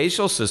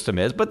educational system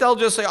is. But they'll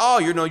just say, oh,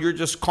 you're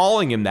just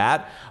calling him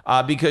that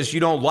because you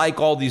don't like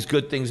all these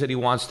good things that he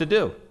wants to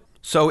do.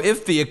 So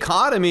if the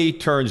economy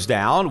turns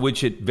down,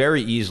 which it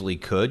very easily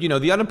could,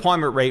 the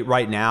unemployment rate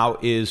right now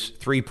is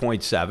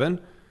 3.7.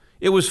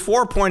 It was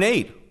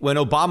 4.8 when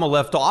Obama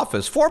left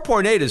office.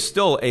 4.8 is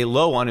still a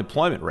low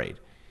unemployment rate.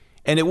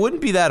 And it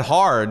wouldn't be that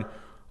hard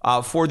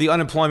for the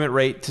unemployment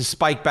rate to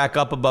spike back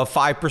up above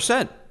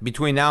 5%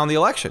 between now and the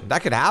election.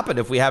 That could happen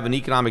if we have an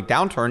economic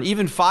downturn.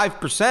 Even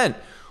 5%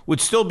 would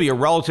still be a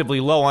relatively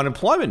low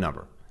unemployment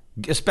number,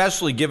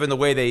 especially given the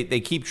way they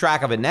keep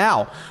track of it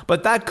now.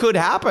 But that could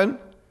happen.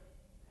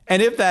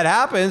 And if that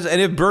happens,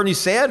 and if Bernie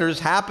Sanders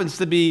happens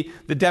to be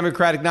the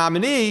Democratic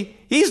nominee,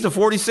 he's the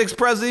 46th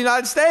president of the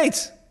United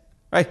States,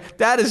 right?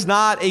 That is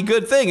not a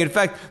good thing. In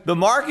fact, the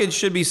market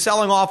should be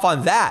selling off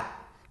on that.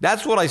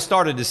 That's what I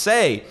started to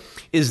say,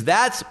 is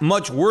that's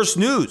much worse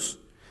news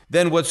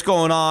than what's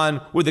going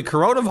on with the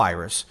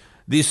coronavirus,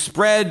 the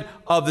spread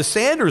of the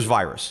Sanders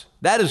virus.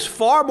 That is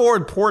far more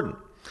important.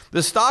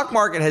 The stock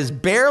market has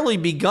barely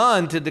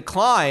begun to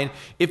decline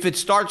if it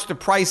starts to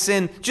price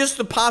in just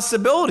the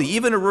possibility,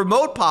 even a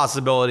remote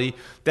possibility,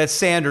 that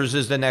Sanders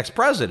is the next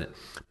president.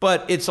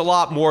 But it's a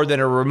lot more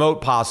than a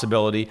remote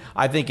possibility.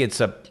 I think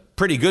it's a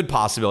pretty good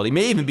possibility,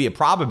 may even be a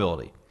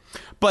probability.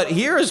 But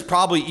here is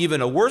probably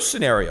even a worse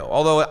scenario,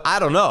 although I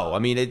don't know. I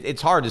mean,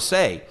 it's hard to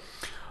say.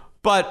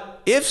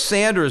 But if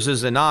Sanders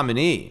is the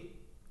nominee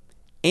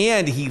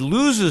and he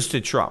loses to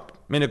Trump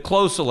in a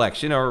close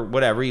election or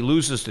whatever, he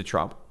loses to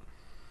Trump,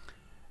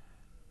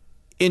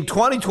 in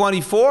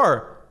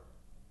 2024,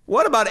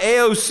 what about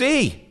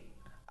AOC?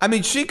 I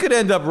mean, she could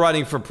end up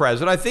running for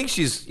president. I think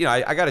she's,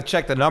 I got to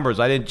check the numbers.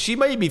 She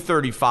may be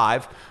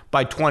 35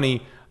 by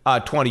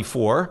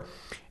 2024.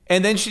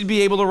 And then she'd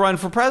be able to run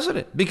for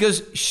president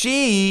because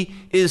she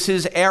is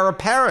his heir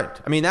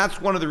apparent. I mean, that's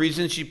one of the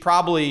reasons she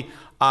probably,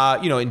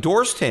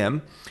 endorsed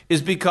him,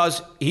 is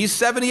because he's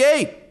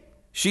 78.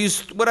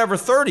 She's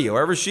 30 or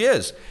wherever she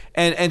is.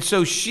 And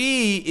so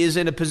she is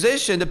in a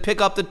position to pick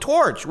up the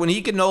torch when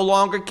he can no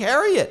longer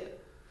carry it.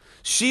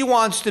 She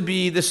wants to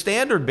be the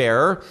standard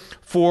bearer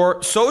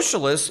for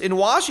socialists in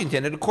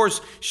Washington. And of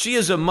course, she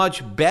is a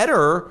much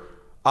better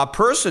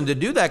person to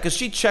do that because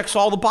she checks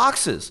all the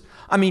boxes.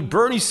 I mean,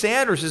 Bernie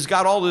Sanders has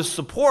got all this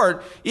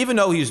support, even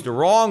though he's the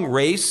wrong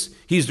race,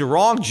 he's the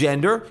wrong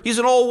gender, he's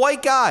an old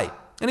white guy,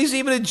 and he's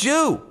even a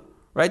Jew,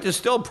 right? There's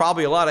still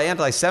probably a lot of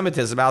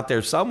anti-Semitism out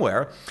there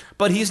somewhere,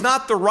 but he's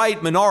not the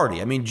right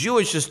minority. I mean,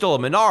 Jewish is still a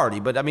minority,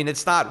 but I mean,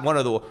 it's not one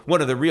of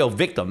the real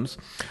victims.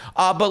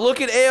 But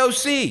look at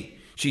AOC.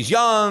 She's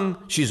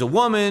young, she's a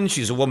woman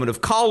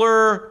of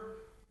color.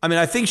 I mean,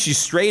 I think she's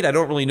straight. I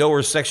don't really know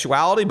her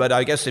sexuality, but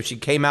I guess if she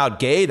came out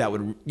gay, that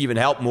would even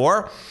help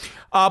more.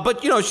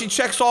 But, she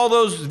checks all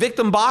those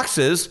victim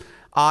boxes.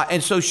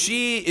 And so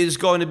she is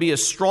going to be a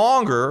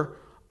stronger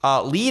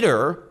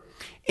leader.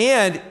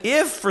 And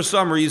if for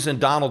some reason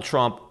Donald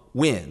Trump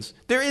wins,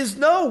 there is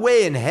no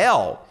way in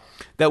hell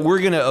that we're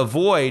going to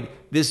avoid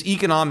this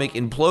economic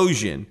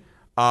implosion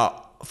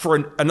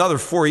for another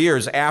 4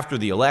 years after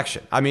the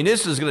election. I mean,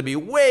 this is going to be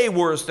way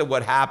worse than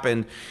what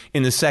happened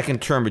in the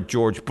second term of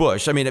George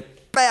Bush. I mean, a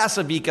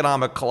massive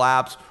economic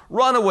collapse,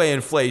 runaway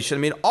inflation.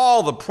 I mean,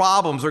 all the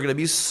problems are going to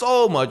be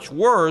so much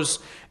worse,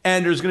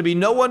 and there's going to be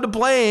no one to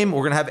blame.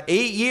 We're going to have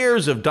 8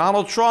 years of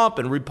Donald Trump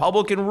and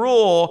Republican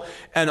rule,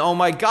 and oh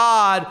my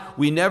God,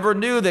 we never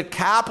knew that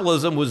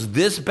capitalism was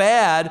this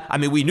bad. I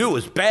mean, we knew it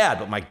was bad,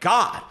 but my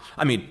God,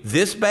 I mean,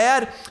 this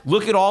bad?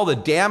 Look at all the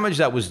damage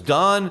that was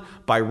done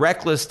by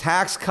reckless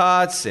tax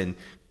cuts and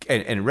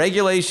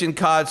regulation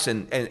cuts,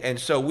 and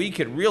so we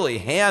could really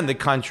hand the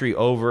country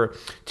over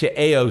to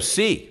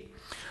AOC.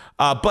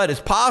 But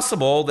it's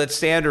possible that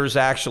Sanders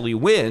actually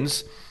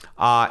wins,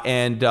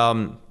 and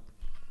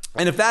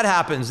if that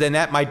happens, then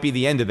that might be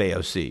the end of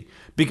AOC.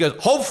 Because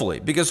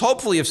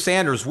hopefully if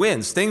Sanders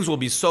wins, things will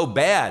be so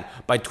bad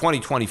by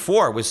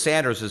 2024 with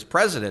Sanders as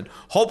president.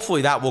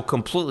 Hopefully that will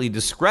completely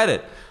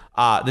discredit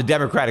the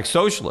Democratic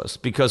Socialists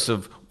because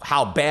of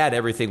how bad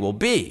everything will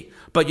be.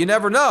 But you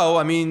never know.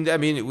 I mean,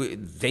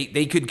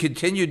 they could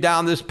continue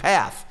down this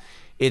path.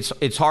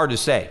 It's hard to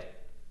say.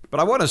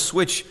 But I want to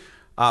switch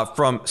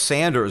from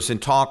Sanders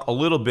and talk a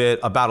little bit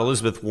about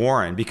Elizabeth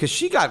Warren, because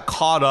she got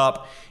caught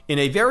up in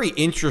a very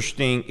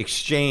interesting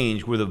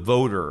exchange with a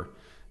voter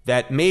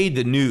that made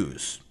the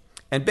news.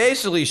 And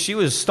basically, she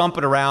was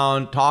stumping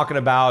around talking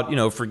about,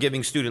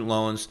 forgiving student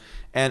loans.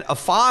 And a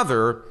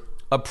father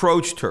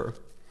approached her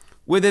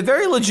with a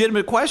very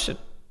legitimate question,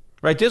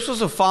 right? This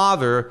was a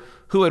father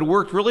who had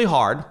worked really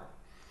hard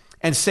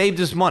and saved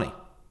his money.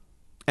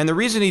 And the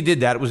reason he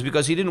did that was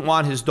because he didn't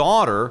want his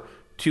daughter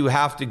to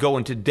have to go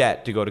into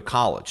debt to go to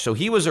college. So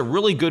he was a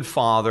really good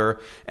father.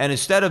 And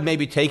instead of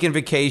maybe taking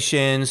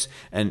vacations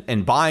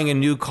and buying a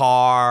new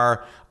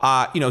car,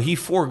 he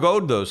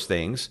foregoed those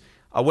things,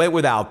 went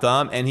without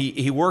them, and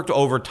he worked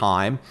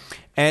overtime,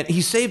 and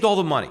he saved all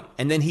the money.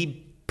 And then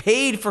he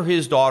paid for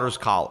his daughter's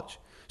college,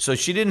 so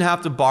she didn't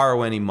have to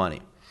borrow any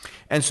money.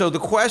 And so the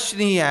question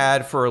he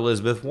had for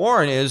Elizabeth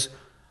Warren is,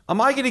 am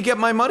I going to get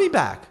my money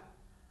back?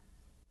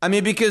 I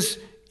mean, because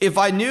if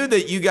I knew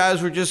that you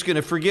guys were just going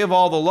to forgive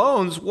all the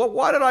loans,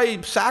 why did I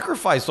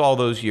sacrifice all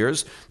those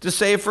years to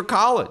save for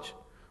college?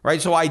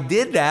 Right? So I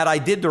did that. I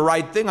did the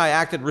right thing. I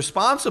acted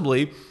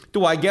responsibly.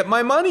 Do I get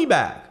my money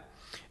back?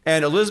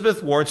 And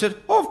Elizabeth Warren said,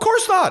 oh, of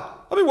course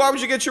not. I mean, why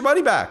would you get your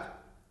money back?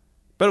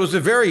 But it was a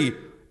very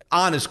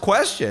honest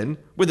question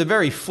with a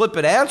very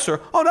flippant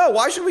answer. Oh, no,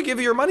 why should we give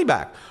you your money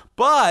back?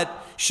 But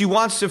she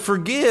wants to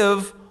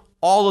forgive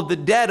all of the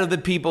debt of the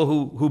people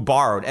who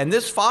borrowed. And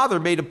this father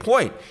made a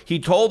point. He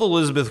told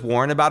Elizabeth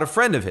Warren about a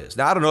friend of his.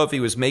 Now, I don't know if he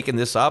was making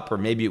this up or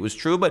maybe it was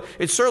true, but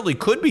it certainly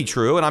could be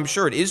true. And I'm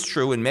sure it is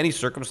true in many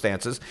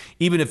circumstances,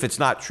 even if it's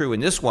not true in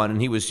this one.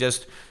 And he was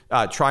just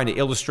trying to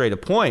illustrate a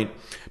point.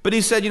 But he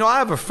said, I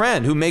have a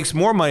friend who makes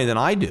more money than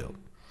I do.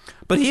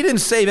 But he didn't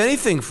save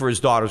anything for his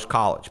daughter's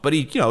college. But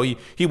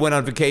he went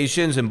on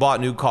vacations and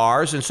bought new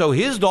cars. And so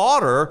his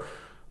daughter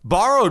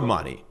borrowed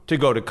money to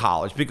go to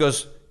college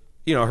because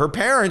her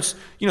parents,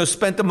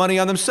 spent the money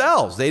on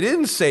themselves. They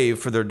didn't save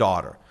for their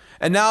daughter.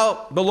 And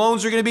now the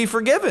loans are going to be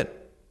forgiven.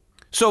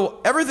 So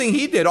everything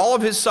he did, all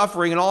of his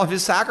suffering and all of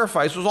his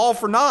sacrifice was all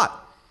for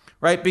naught,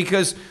 right?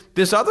 Because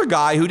this other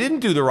guy who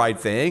didn't do the right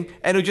thing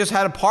and who just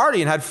had a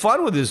party and had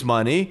fun with his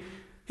money,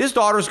 his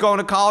daughter's going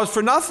to college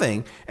for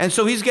nothing. And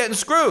so he's getting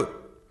screwed,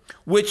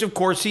 which of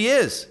course he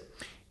is.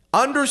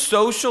 Under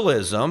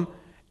socialism,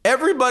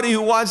 everybody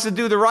who wants to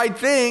do the right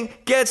thing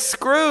gets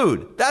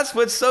screwed. That's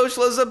what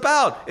socialism is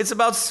about. It's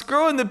about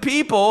screwing the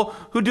people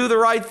who do the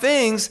right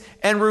things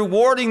and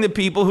rewarding the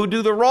people who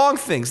do the wrong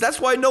things.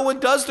 That's why no one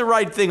does the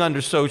right thing under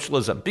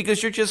socialism,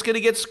 because you're just going to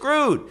get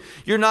screwed.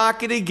 You're not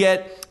going to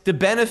get the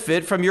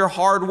benefit from your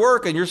hard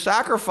work and your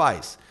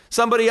sacrifice.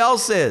 Somebody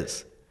else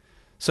is.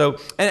 So,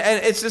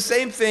 and it's the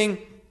same thing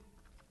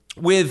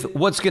with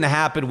what's going to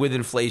happen with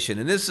inflation.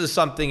 And this is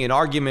something, an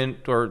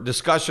argument or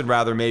discussion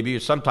rather, maybe,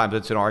 or sometimes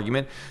it's an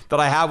argument that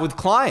I have with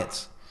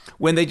clients.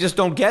 when they just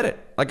don't get it.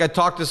 Like I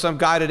talked to some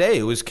guy today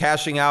who was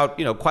cashing out,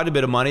 quite a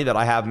bit of money that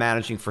I have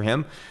managing for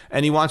him,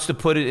 and he wants to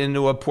put it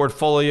into a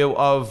portfolio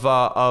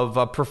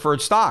of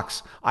preferred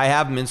stocks. I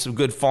have him in some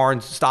good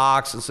foreign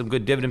stocks and some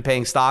good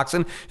dividend-paying stocks,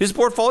 and his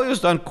portfolio has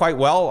done quite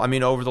well. I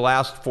mean, over the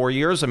last 4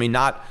 years,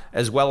 not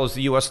as well as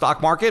the U.S.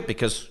 stock market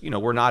because,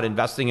 we're not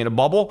investing in a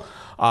bubble.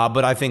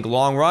 But I think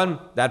long run,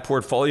 that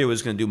portfolio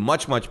is going to do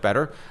much, much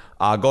better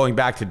going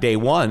back to day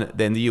one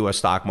than the U.S.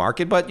 stock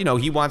market. But,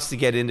 he wants to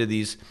get into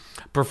these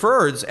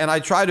preferreds. And I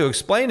try to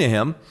explain to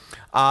him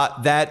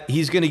that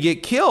he's going to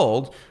get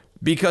killed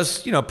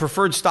because,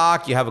 preferred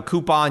stock, you have a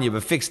coupon, you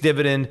have a fixed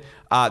dividend.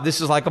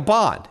 This is like a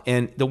bond.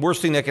 And the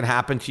worst thing that can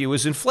happen to you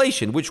is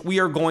inflation, which we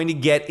are going to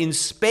get in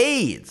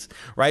spades,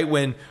 right?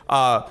 When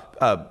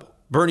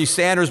Bernie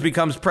Sanders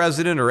becomes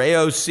president or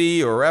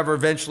AOC or whoever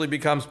eventually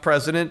becomes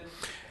president,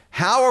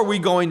 how are we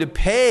going to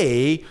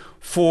pay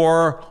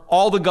for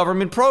all the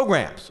government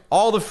programs,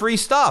 all the free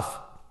stuff?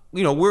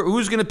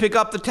 Who's going to pick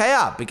up the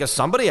tab? Because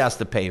somebody has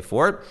to pay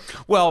for it.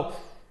 Well,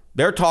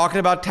 they're talking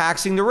about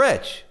taxing the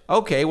rich.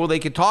 Okay, well, they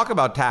could talk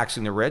about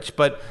taxing the rich,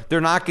 but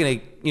they're not going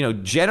to,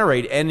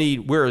 generate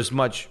anywhere as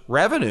much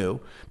revenue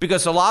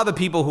because a lot of the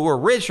people who are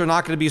rich are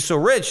not going to be so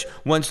rich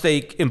once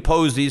they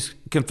impose these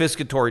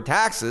confiscatory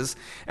taxes.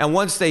 And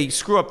once they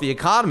screw up the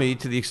economy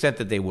to the extent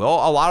that they will,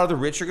 a lot of the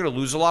rich are going to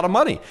lose a lot of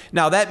money.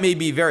 Now, that may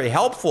be very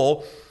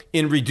helpful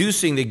in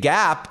reducing the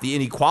gap, the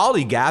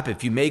inequality gap.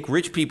 If you make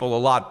rich people a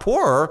lot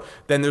poorer,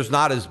 then there's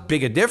not as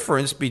big a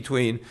difference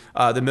between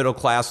the middle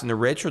class and the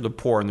rich or the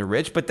poor and the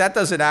rich. But that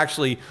doesn't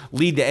actually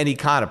lead to any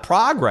kind of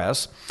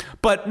progress.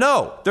 But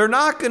no, they're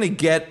not going to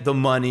get the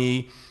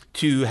money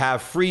to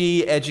have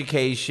free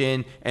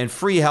education and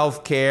free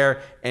health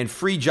care and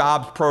free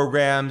jobs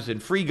programs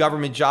and free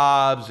government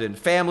jobs and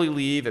family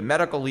leave and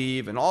medical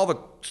leave and all the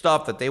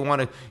stuff that they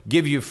want to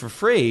give you for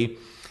free.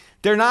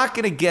 They're not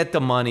going to get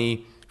the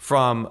money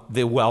from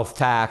the wealth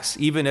tax,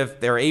 even if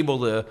they're able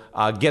to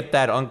get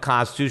that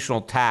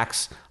unconstitutional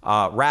tax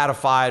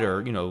ratified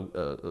or,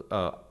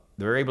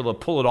 they're able to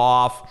pull it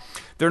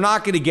off. They're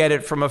not going to get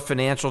it from a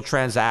financial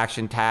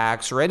transaction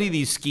tax or any of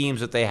these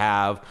schemes that they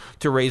have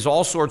to raise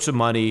all sorts of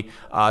money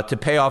to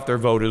pay off their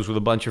voters with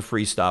a bunch of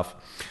free stuff.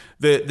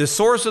 The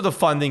source of the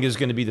funding is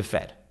going to be the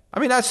Fed.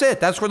 That's it.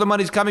 That's where the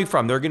money's coming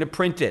from. They're going to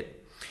print it.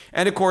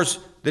 And of course,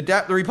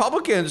 the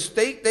Republicans,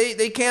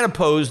 they can't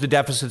oppose the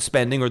deficit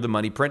spending or the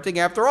money printing.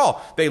 After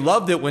all, they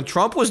loved it when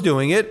Trump was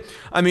doing it.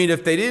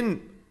 If they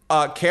didn't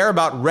care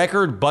about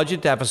record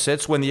budget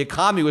deficits when the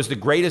economy was the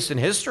greatest in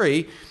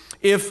history,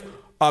 if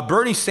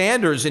Bernie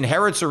Sanders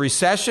inherits a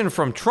recession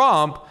from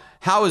Trump,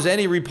 how is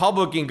any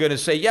Republican going to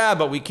say, yeah,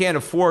 but we can't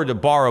afford to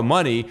borrow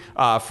money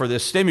for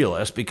this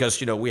stimulus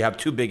because, we have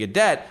too big a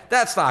debt?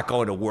 That's not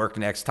going to work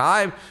next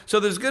time. So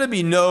there's going to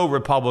be no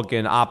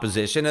Republican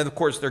opposition. And of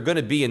course, they're going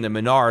to be in the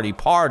minority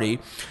party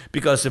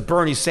because if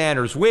Bernie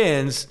Sanders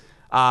wins,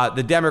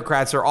 the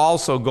Democrats are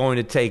also going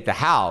to take the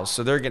House.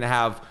 So they're going to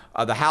have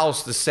the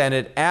House, the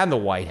Senate, and the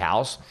White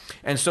House.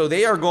 And so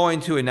they are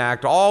going to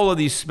enact all of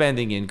these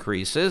spending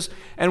increases.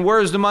 And where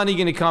is the money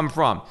going to come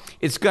from?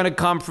 It's going to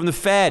come from the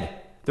Fed.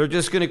 They're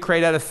just going to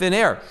create out of thin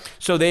air.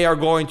 So they are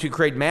going to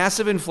create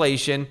massive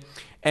inflation.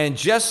 And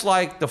just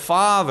like the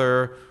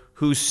father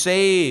who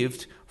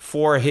saved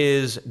for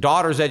his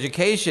daughter's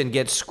education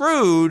gets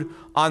screwed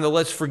on the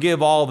let's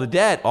forgive all the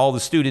debt, all the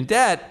student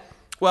debt,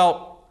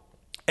 well,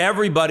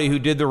 everybody who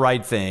did the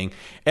right thing,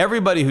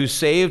 everybody who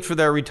saved for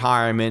their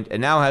retirement and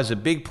now has a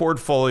big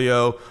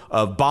portfolio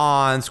of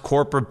bonds,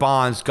 corporate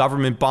bonds,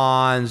 government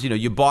bonds,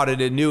 you bought an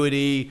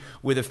annuity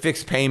with a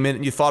fixed payment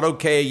and you thought,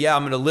 okay, yeah,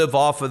 I'm going to live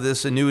off of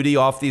this annuity,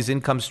 off these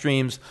income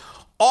streams.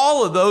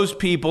 All of those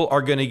people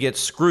are going to get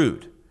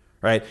screwed,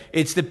 right?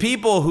 It's the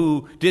people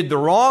who did the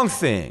wrong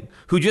thing,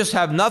 who just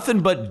have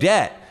nothing but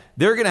debt.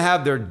 They're going to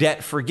have their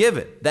debt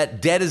forgiven.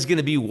 That debt is going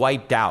to be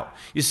wiped out.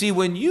 You see,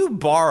 when you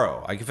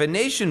borrow, like if a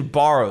nation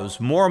borrows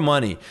more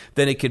money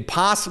than it could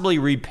possibly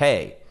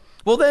repay,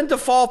 well, then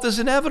default is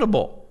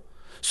inevitable.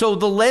 So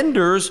the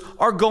lenders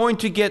are going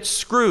to get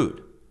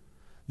screwed.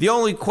 The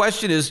only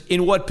question is,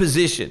 in what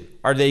position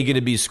are they going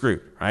to be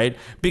screwed, right?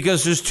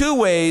 Because there's two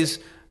ways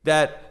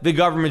that the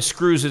government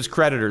screws its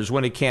creditors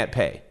when it can't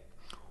pay.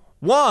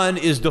 One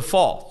is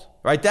default.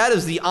 Right? That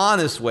is the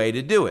honest way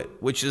to do it,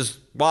 which is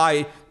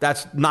why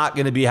that's not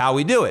going to be how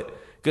we do it,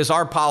 because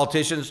our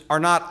politicians are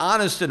not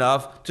honest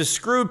enough to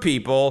screw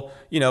people,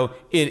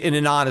 in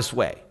an honest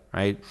way,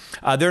 right?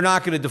 They're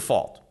not going to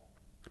default.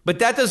 But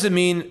that doesn't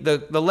mean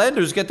the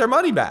lenders get their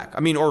money back.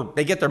 Or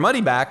they get their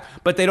money back,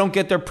 but they don't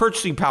get their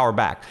purchasing power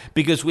back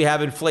because we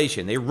have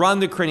inflation. They run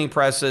the printing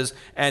presses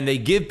and they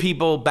give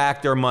people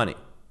back their money,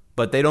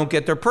 but they don't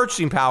get their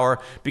purchasing power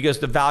because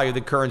the value of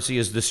the currency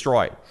is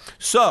destroyed.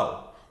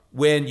 So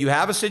when you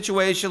have a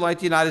situation like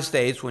the United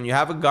States, when you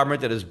have a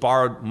government that has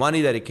borrowed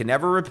money that it can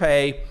never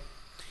repay,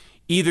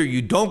 either you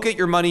don't get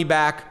your money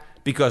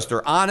back because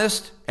they're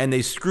honest and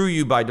they screw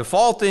you by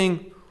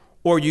defaulting,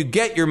 or you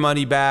get your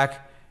money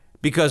back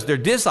because they're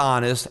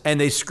dishonest and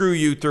they screw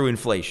you through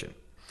inflation.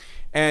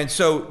 And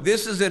so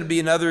this is going to be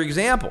another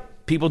example.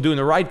 people doing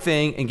the right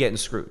thing and getting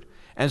screwed.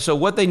 And so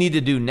what they need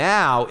to do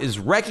now is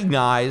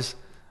recognize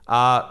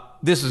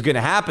this is going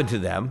to happen to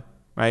them,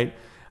 right?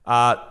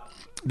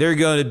 They're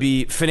going to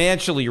be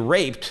financially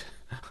raped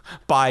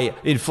by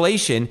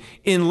inflation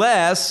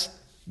unless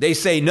they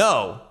say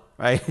no,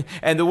 right?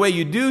 And the way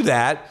you do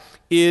that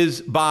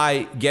is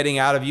by getting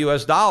out of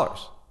U.S.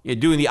 dollars. You're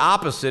doing the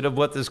opposite of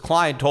what this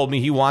client told me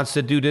he wants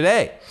to do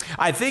today.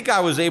 I think I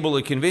was able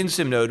to convince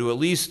him, though, to at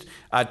least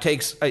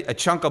take a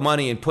chunk of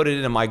money and put it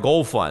into my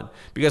gold fund.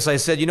 Because I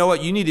said, you know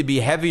what, you need to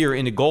be heavier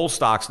into gold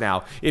stocks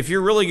now. If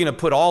you're really going to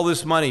put all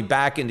this money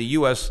back into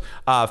U.S.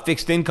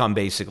 Fixed income,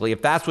 basically,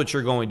 if that's what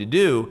you're going to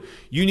do,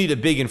 you need a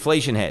big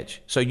inflation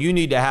hedge. So you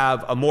need to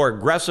have a more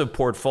aggressive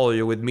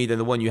portfolio with me than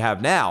the one you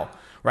have now.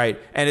 Right.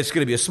 And it's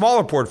going to be a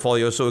smaller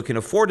portfolio, so it can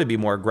afford to be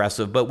more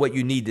aggressive. But what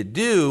you need to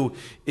do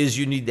is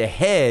you need to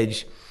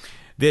hedge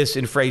this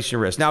inflation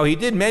risk. Now, he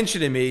did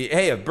mention to me,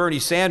 hey, if Bernie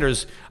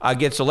Sanders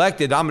gets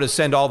elected, I'm going to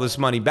send all this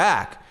money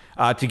back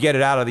to get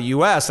it out of the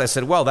U.S. I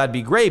said, well, that'd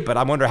be great, but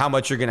I wonder how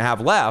much you're going to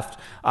have left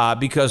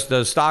because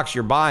the stocks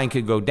you're buying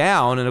could go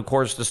down. And, of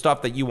course, the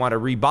stuff that you want to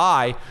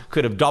rebuy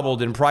could have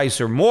doubled in price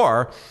or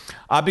more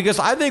because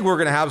I think we're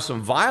going to have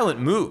some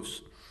violent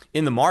moves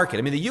in the market.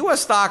 I mean, the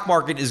U.S. stock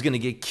market is going to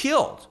get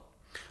killed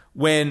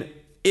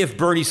if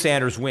Bernie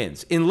Sanders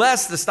wins,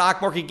 unless the stock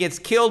market gets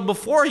killed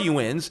before he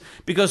wins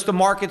because the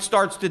market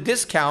starts to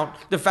discount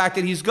the fact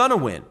that he's going to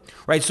win,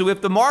 right? So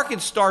if the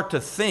markets start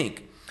to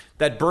think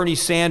that Bernie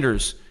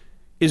Sanders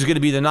is going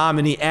to be the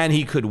nominee and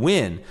he could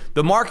win,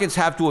 the markets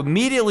have to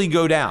immediately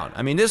go down.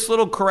 I mean, this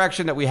little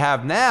correction that we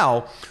have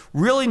now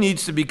really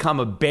needs to become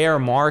a bear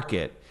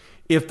market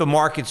if the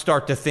markets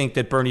start to think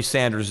that Bernie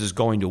Sanders is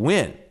going to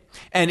win.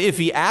 And if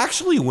he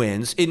actually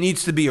wins, it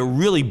needs to be a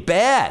really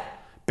bad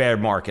bear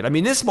market. I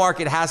mean, this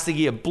market has to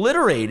get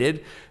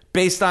obliterated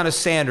based on a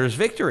Sanders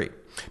victory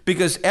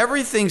because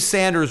everything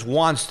Sanders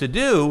wants to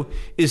do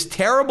is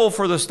terrible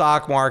for the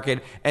stock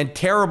market and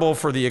terrible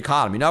for the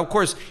economy. Now, of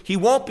course, he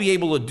won't be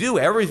able to do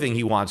everything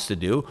he wants to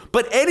do,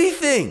 but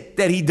anything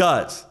that he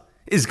does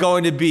is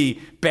going to be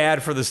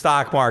bad for the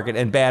stock market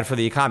and bad for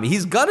the economy.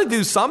 He's going to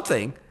do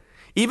something.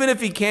 Even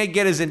if he can't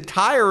get his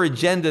entire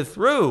agenda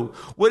through,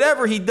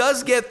 whatever he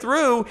does get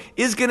through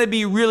is going to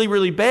be really,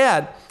 really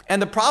bad.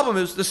 And the problem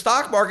is the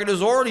stock market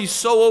is already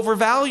so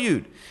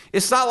overvalued.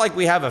 It's not like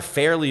we have a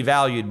fairly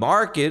valued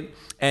market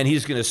and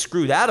he's going to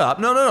screw that up.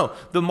 No.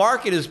 The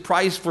market is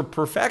priced for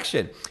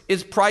perfection.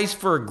 It's priced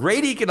for a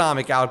great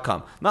economic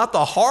outcome, not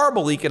the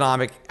horrible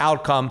economic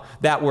outcome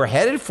that we're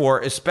headed for,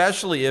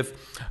 especially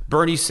if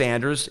Bernie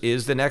Sanders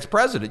is the next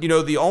president. You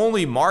know, the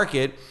only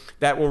market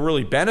that will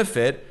really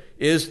benefit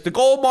is the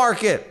gold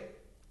market.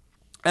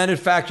 And in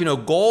fact, you know,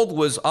 gold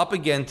was up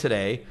again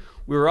today.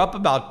 We were up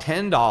about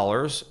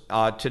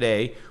 $10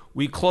 today.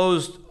 We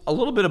closed a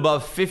little bit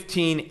above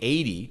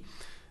 $15.80.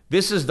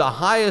 This is the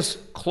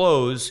highest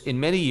close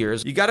in many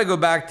years. You got to go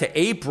back to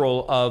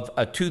April of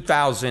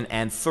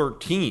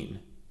 2013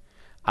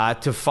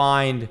 to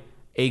find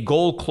a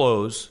gold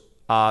close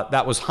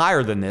that was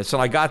higher than this.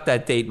 And I got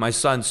that date. My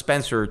son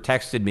Spencer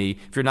texted me.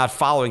 If you're not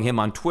following him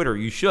on Twitter,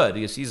 you should,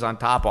 because he's on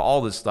top of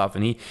all this stuff.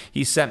 And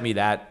he sent me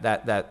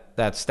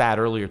that stat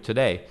earlier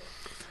today.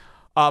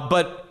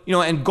 But, you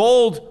know, and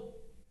gold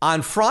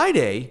on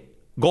Friday,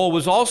 gold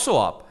was also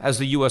up as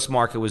the U.S.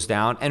 market was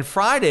down. And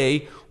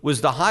Friday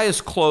was the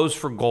highest close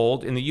for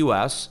gold in the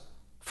U.S.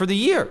 for the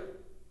year.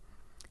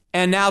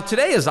 And now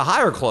today is the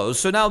higher close.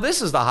 So now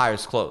this is the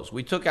highest close.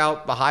 We took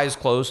out the highest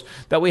close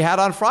that we had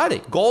on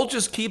Friday. Gold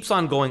just keeps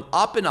on going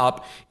up and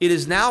up. It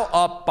is now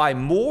up by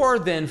more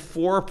than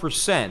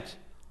 4%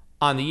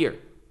 on the year.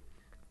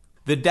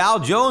 The Dow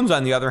Jones,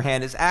 on the other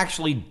hand, is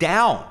actually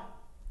down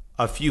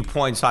a few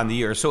points on the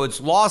year. So it's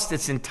lost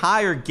its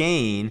entire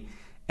gain,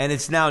 and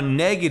it's now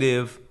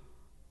negative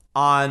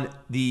on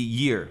the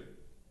year.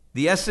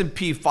 The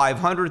S&P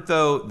 500,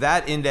 though,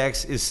 that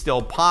index is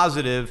still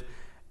positive,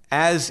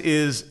 as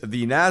is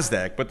the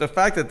NASDAQ. But the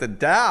fact that the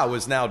Dow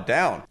is now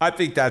down, I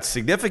think that's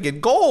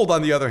significant. Gold,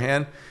 on the other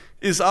hand,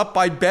 is up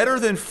by better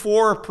than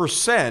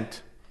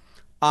 4%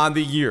 on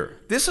the year.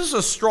 This is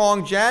a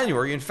strong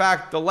January. In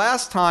fact, the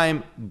last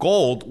time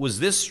gold was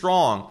this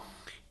strong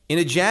in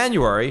a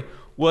January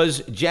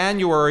was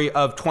January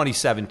of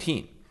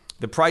 2017.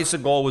 The price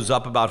of gold was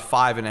up about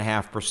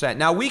 5.5%.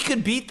 Now, we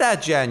could beat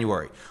that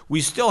January. We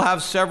still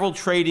have several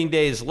trading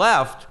days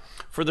left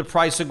for the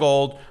price of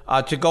gold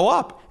to go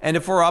up. And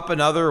if we're up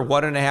another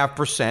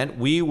 1.5%,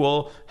 we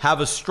will have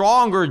a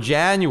stronger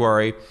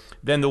January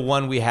than the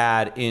one we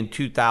had in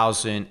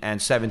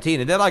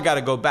 2017. And then I got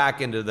to go back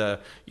into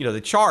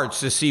the charts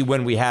to see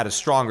when we had a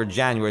stronger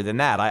January than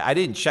that. I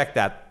didn't check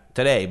that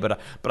today,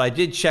 but I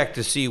did check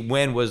to see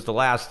when was the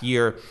last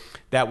year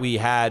that we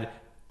had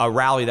a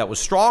rally that was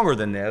stronger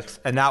than this,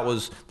 and that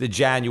was the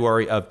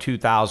January of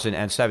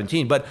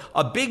 2017. But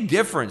a big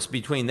difference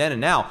between then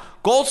and now,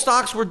 gold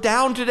stocks were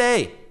down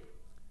today.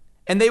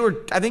 And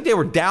I think they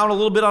were down a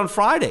little bit on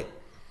Friday.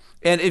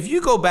 And if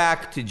you go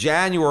back to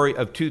January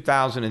of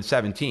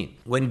 2017,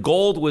 when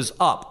gold was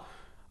up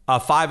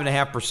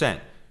 5.5%,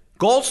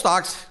 gold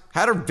stocks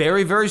had a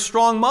very, very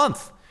strong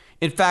month.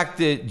 In fact,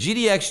 the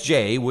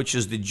GDXJ, which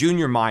is the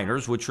junior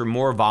miners, which are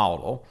more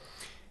volatile,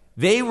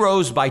 they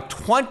rose by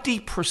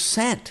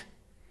 20%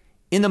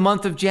 in the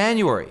month of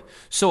January.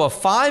 So a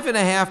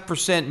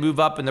 5.5% move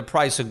up in the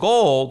price of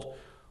gold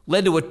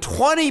led to a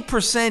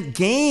 20%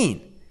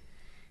 gain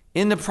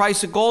in the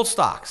price of gold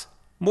stocks.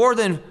 More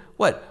than,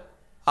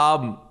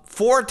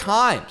 4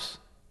 times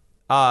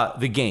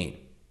the gain.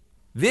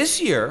 This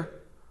year,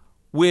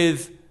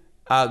 with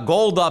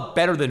gold up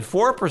better than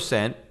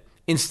 4%,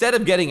 instead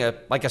of getting a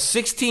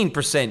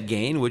 16%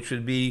 gain, which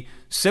would be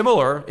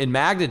similar in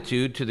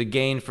magnitude to the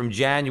gain from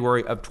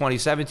January of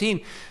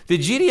 2017, the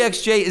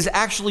GDXJ is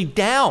actually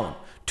down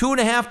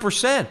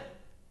 2.5%.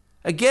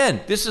 Again,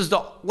 this is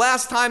the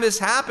last time this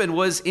happened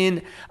was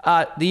in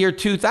the year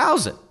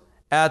 2000,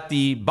 at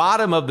the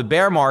bottom of the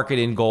bear market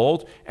in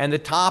gold and the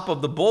top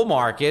of the bull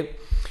market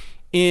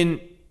in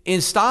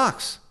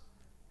stocks.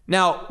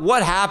 Now,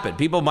 what happened?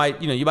 People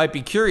might, you might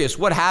be curious,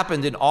 what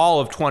happened in all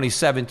of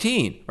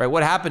 2017, right?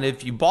 What happened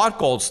if you bought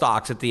gold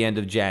stocks at the end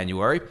of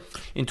January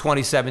in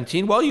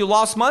 2017? Well, you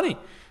lost money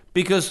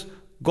because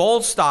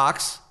gold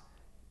stocks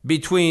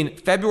between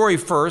February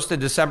 1st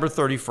and December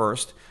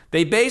 31st,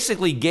 they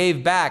basically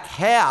gave back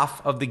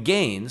half of the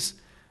gains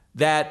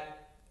that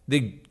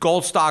the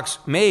gold stocks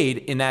made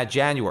in that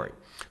January.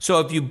 So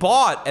if you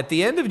bought at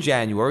the end of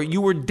January,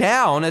 you were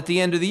down at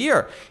the end of the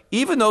year,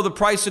 even though the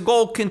price of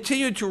gold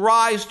continued to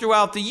rise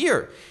throughout the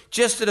year,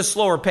 just at a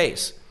slower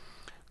pace.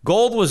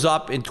 Gold was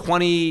up in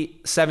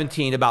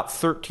 2017 about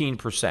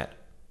 13%,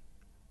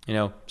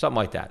 something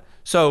like that.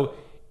 So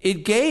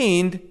it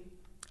gained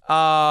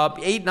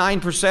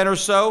 8-9% or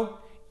so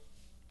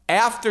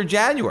after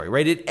January,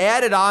 right? It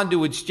added on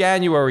to its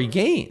January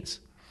gains.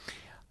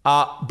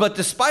 But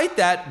despite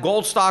that,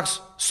 gold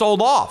stocks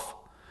sold off,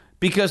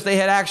 because they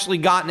had actually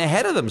gotten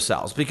ahead of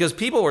themselves, because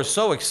people were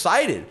so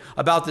excited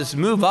about this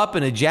move up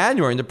in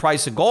January in the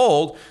price of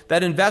gold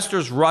that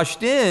investors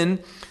rushed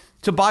in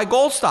to buy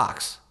gold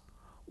stocks.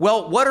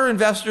 Well, what are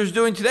investors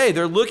doing today?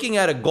 They're looking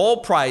at a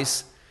gold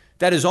price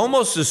that is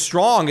almost as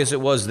strong as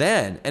it was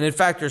then. And in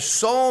fact, there's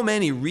so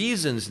many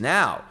reasons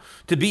now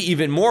to be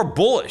even more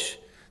bullish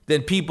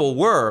than people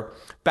were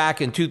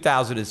back in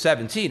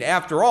 2017.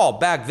 After all,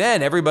 back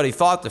then, everybody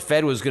thought the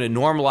Fed was going to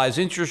normalize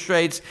interest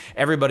rates.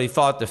 Everybody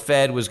thought the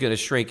Fed was going to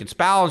shrink its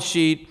balance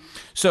sheet.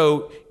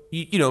 So,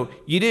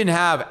 you didn't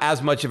have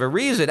as much of a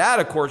reason.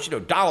 And of course,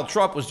 Donald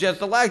Trump was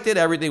just elected.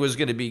 Everything was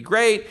going to be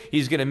great.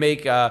 He's going to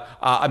make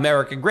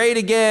America great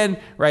again,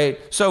 right?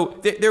 So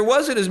there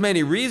wasn't as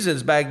many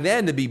reasons back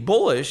then to be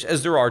bullish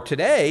as there are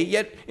today.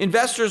 Yet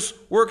investors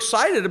were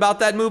excited about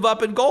that move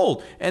up in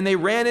gold, and they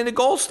ran into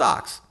gold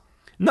stocks.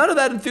 None of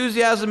that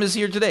enthusiasm is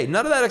here today.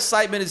 None of that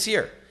excitement is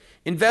here.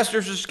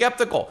 Investors are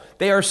skeptical.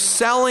 They are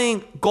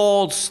selling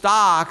gold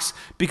stocks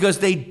because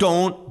they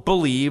don't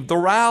believe the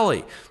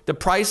rally. The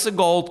price of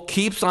gold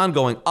keeps on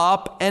going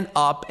up and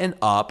up and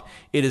up.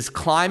 It is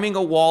climbing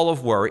a wall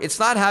of worry. It's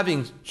not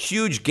having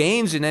huge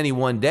gains in any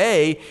one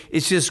day.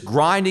 It's just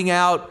grinding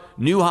out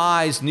new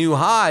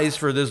highs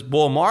for this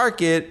bull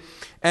market,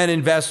 and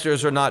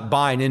investors are not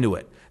buying into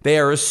it. They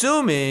are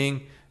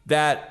assuming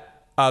that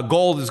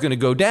gold is going to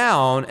go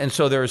down, and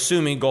so they're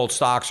assuming gold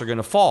stocks are going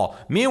to fall.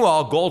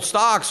 Meanwhile, gold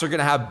stocks are going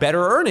to have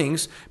better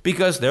earnings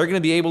because they're going to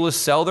be able to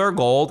sell their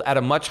gold at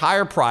a much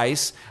higher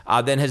price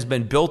than has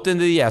been built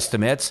into the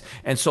estimates.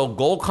 And so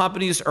gold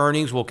companies'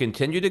 earnings will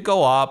continue to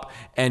go up,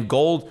 and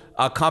gold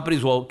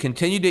companies will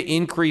continue to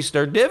increase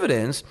their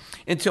dividends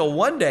until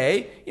one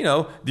day,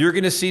 you're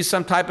going to see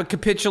some type of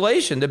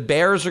capitulation. The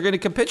bears are going to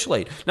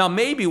capitulate. Now,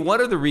 maybe one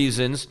of the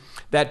reasons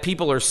that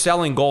people are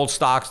selling gold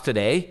stocks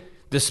today,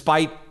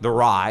 despite the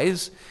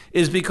rise,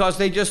 is because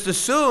they just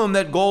assume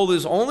that gold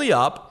is only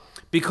up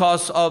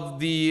because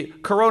of the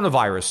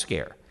coronavirus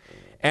scare.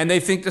 And they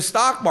think the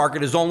stock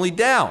market is only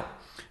down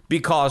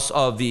because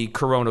of the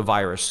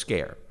coronavirus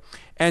scare.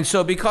 And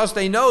so because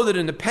they know that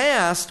in the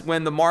past,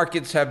 when the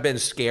markets have been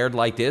scared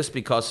like this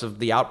because of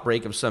the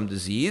outbreak of some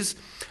disease,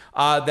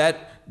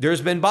 that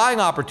there's been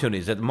buying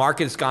opportunities, that the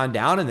market's gone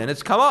down and then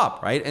it's come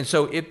up, right? And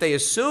so if they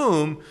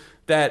assume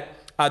that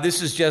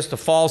this is just a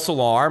false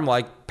alarm,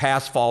 like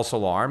past false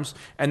alarms,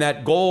 and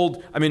that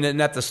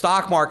that the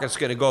stock market's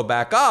going to go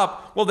back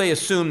up, well, they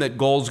assume that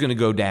gold's going to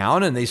go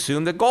down, and they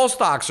assume that gold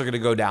stocks are going to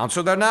go down.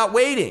 So they're not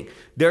waiting.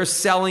 They're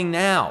selling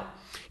now.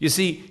 You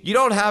see, you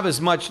don't have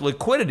as much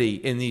liquidity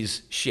in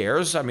these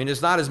shares.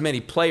 There's not as many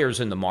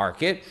players in the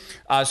market.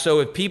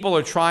 So if people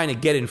are trying to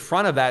get in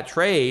front of that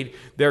trade,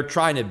 they're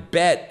trying to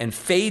bet and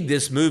fade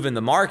this move in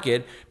the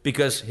market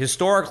because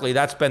historically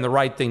that's been the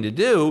right thing to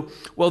do.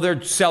 Well,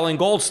 they're selling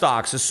gold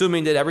stocks,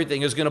 assuming that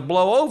everything is going to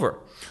blow over.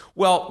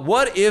 Well,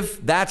 what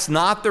if that's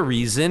not the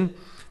reason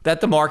that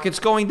the market's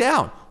going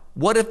down?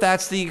 What if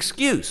that's the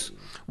excuse,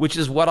 which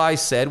is what I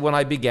said when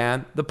I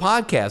began the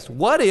podcast?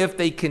 What if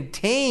they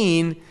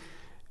contain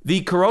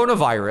the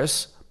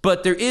coronavirus,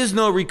 but there is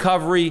no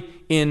recovery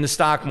in the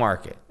stock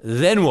market?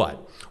 Then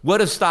what? What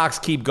if stocks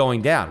keep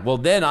going down? Well,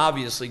 then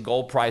obviously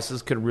gold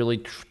prices could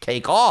really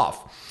take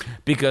off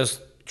because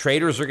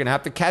traders are going to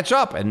have to catch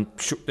up, and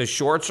the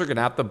shorts are going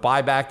to have to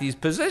buy back these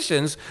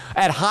positions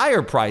at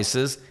higher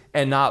prices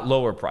and not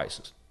lower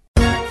prices.